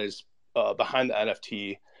that is behind the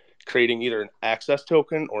NFT, creating either an access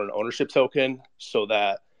token or an ownership token so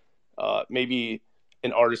that maybe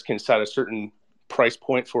an artist can set a certain price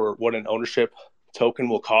point for what an ownership token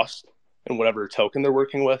will cost and whatever token they're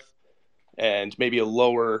working with, and maybe a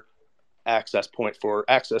lower access point for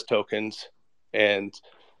access tokens. And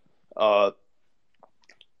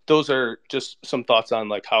those are just some thoughts on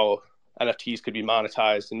like how NFTs could be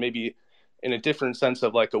monetized, and maybe in a different sense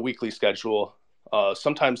of like a weekly schedule.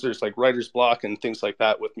 Sometimes there's like writer's block and things like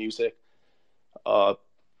that with music. I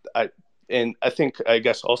think, I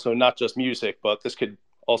guess also not just music, but this could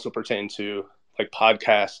also pertain to like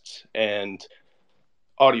podcasts and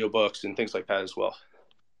audiobooks and things like that as well.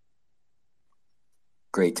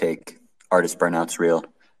 Great take. Artist burnout's real.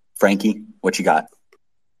 Frankie, what you got?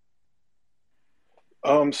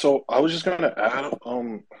 So I was just gonna add,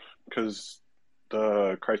 because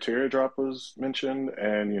the criteria drop was mentioned,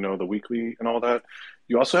 and the weekly and all that.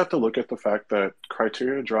 You also have to look at the fact that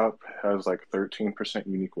criteria drop has like 13%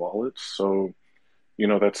 unique wallets. So,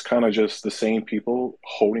 that's kind of just the same people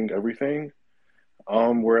holding everything.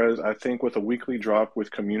 Whereas I think with a weekly drop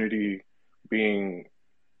with community being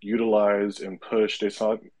utilized and pushed, it's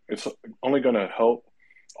only going to help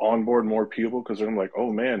onboard more people, because they're like,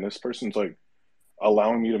 oh man, this person's like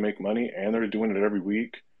allowing me to make money and they're doing it every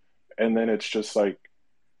week. And then it's just like,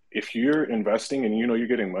 if you're investing and you're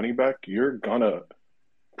getting money back, you're gonna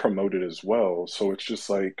promote it as well. So it's just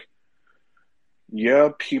like, yeah,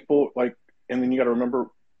 people like, and then you got to remember,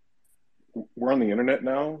 we're on the internet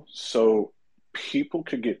now, so people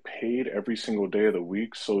could get paid every single day of the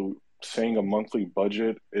week. So saying a monthly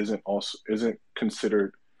budget isn't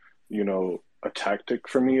considered, a tactic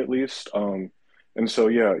for me at least. And so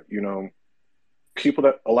yeah,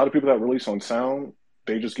 a lot of people that release on sound,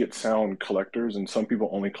 they just get sound collectors, and some people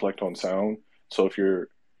only collect on sound. So if you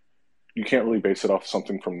can't really base it off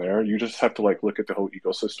something from there. You just have to like look at the whole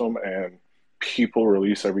ecosystem, and people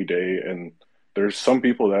release every day. And there's some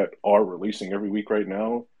people that are releasing every week right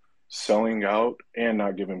now, selling out and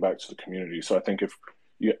not giving back to the community. So I think if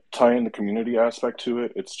you tie in the community aspect to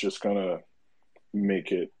it, it's just gonna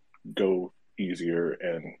make it go easier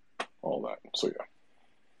and all that. So yeah.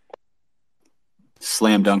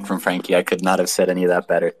 Slam dunk from Frankie. I could not have said any of that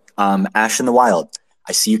better. Ash in the Wild,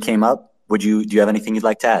 I see you came up. Do you have anything you'd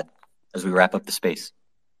like to add as we wrap up the space?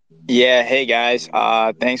 Yeah, hey guys.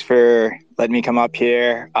 Thanks for letting me come up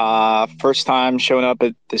here. First time showing up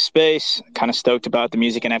at the space. Kind of stoked about the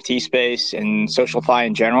music NFT space and SocialFi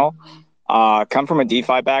in general. Come from a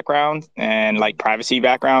DeFi background and like privacy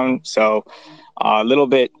background, so a little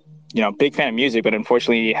bit, big fan of music, but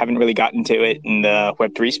unfortunately haven't really gotten to it in the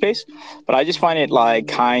Web3 space. But I just find it like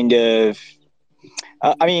kind of,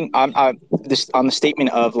 I'm this on the statement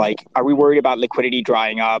of like, are we worried about liquidity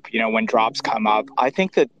drying up, when drops come up? I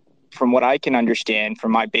think that from what I can understand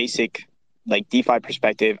from my basic like DeFi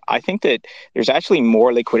perspective, I think that there's actually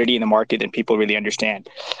more liquidity in the market than people really understand.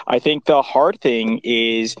 I think the hard thing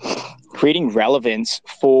is creating relevance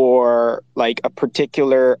for like a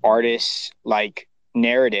particular artist's like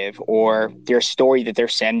narrative or their story that they're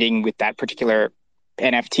sending with that particular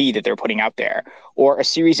NFT that they're putting out there, or a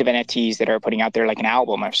series of NFTs that are putting out there, like an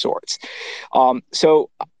album of sorts. So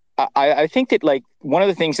I think that like one of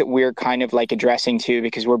the things that we're kind of like addressing too,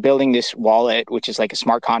 because we're building this wallet, which is like a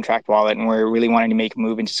smart contract wallet, and we're really wanting to make a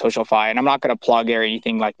move into SocialFi, and I'm not going to plug or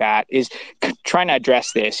anything like that, is trying to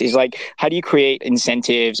address this is like, how do you create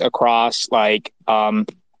incentives across like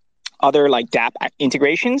other like DApp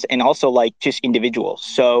integrations and also like just individuals.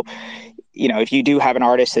 So, you know, if you do have an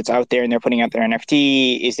artist that's out there and they're putting out their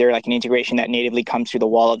NFT, is there like an integration that natively comes through the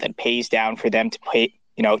wallet that pays down for them to pay,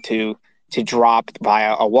 you know, to drop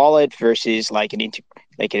via a wallet versus like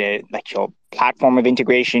a platform of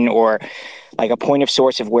integration, or like a point of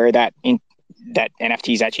source of where that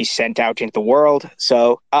NFT is actually sent out into the world.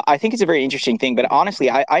 So I think it's a very interesting thing, but honestly,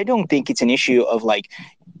 I don't think it's an issue of like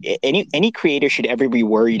any creator should ever be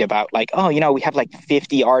worried about like, oh, you know, we have like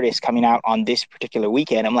 50 artists coming out on this particular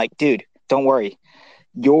weekend. I'm like, dude, don't worry.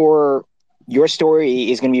 Your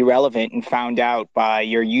story is going to be relevant and found out by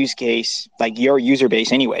your use case, like your user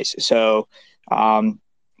base anyways. So,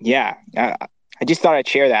 yeah, I just thought I'd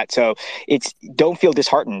share that. So don't feel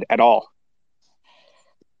disheartened at all.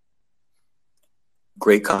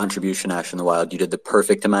 Great contribution, Ash in the Wild. You did the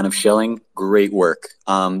perfect amount of shilling. Great work.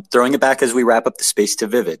 Throwing it back as we wrap up the space to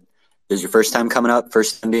Vivid. This is your first time coming up,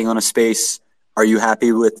 first time being on a space. Are you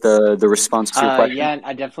happy with the response to your question? Yeah,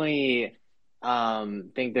 I definitely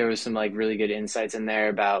think there was some like really good insights in there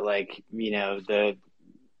about like, you know, the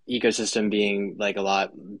ecosystem being like a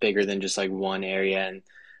lot bigger than just like one area,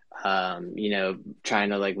 and you know, trying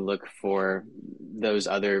to like look for those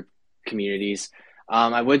other communities.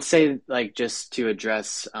 I would say, like, just to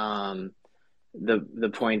address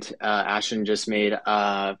the point Ashton just made,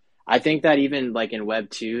 I think that even like in Web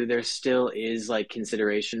 2, there still is like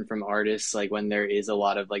consideration from artists, like when there is a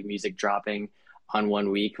lot of like music dropping on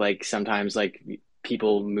one week. Like sometimes like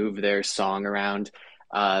people move their song around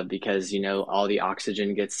because, you know, all the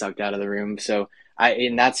oxygen gets sucked out of the room. So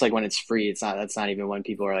and that's like when it's free. That's not even when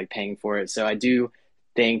people are like paying for it. So I do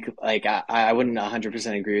think like I wouldn't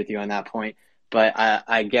 100% agree with you on that point. But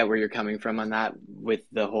I get where you're coming from on that with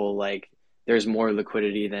the whole, like, there's more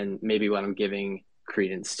liquidity than maybe what I'm giving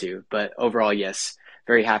credence to. But overall, yes,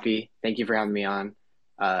 very happy. Thank you for having me on.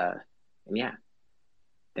 And yeah,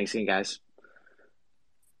 thanks again, guys.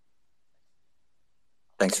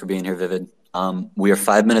 Thanks for being here, Vivid. We are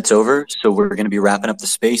 5 minutes over, so we're going to be wrapping up the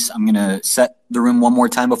space. I'm going to set the room one more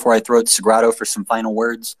time before I throw it to Sagrado for some final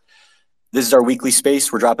words. This is our weekly space.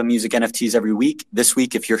 We're dropping music NFTs every week. This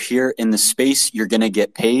week, if you're here in the space, you're going to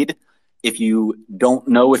get paid. If you don't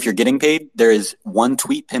know if you're getting paid, there is one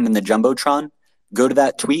tweet pinned in the Jumbotron. Go to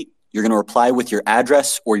that tweet. You're going to reply with your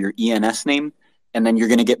address or your ENS name, and then you're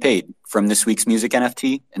going to get paid from this week's music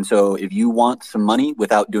NFT. And so if you want some money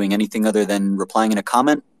without doing anything other than replying in a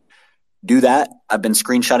comment, do that. I've been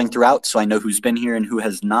screenshotting throughout, so I know who's been here and who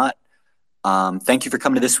has not. Thank you for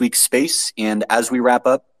coming to this week's space. And as we wrap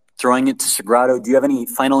up, throwing it to Sagrado, do you have any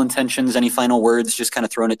final intentions, any final words? Just kind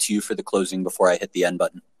of throwing it to you for the closing before I hit the end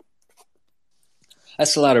button.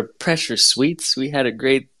 That's a lot of pressure, Sweets. We had a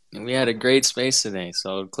great space today.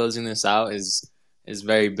 So closing this out is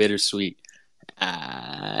very bittersweet.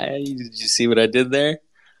 Did you see what I did there?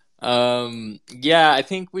 Yeah, I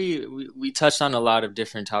think we touched on a lot of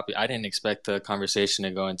different topics. I didn't expect the conversation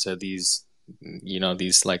to go into these, you know,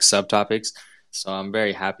 these like subtopics. So I'm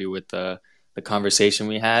very happy with the conversation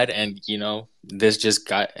we had, and you know, this just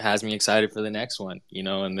has me excited for the next one, you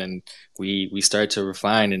know, and then we start to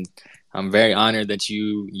refine, and I'm very honored that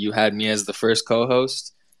you had me as the first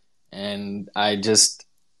co-host, and I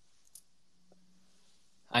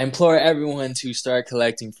implore everyone to start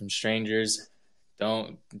collecting from strangers.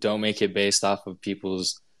 Don't make it based off of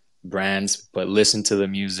people's brands, but listen to the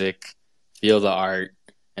music, feel the art,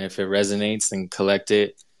 and if it resonates, then collect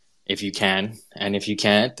it if you can, and if you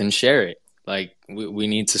can't, then share it. Like we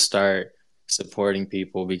need to start supporting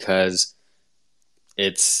people because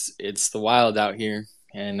it's the wild out here,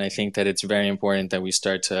 and I think that it's very important that we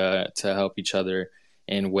start to help each other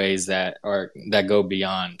in ways that go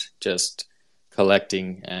beyond just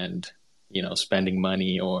collecting and, you know, spending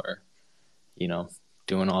money or, you know,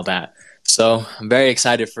 doing all that. So I'm very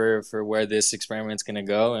excited for where this experiment's gonna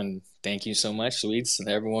go, and thank you so much, Sweets. And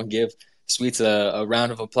everyone give Sweets a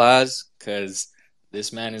round of applause, because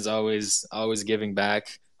this man is always giving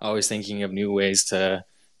back, always thinking of new ways to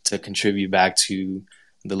contribute back to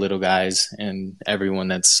the little guys and everyone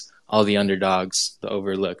that's all the underdogs, the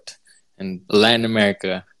overlooked. And Latin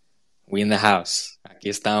America, we in the house. Aquí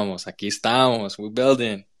estamos, we're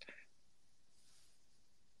building.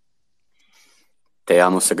 Te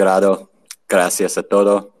amo, Sagrado. Gracias a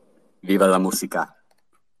todo. Viva la música.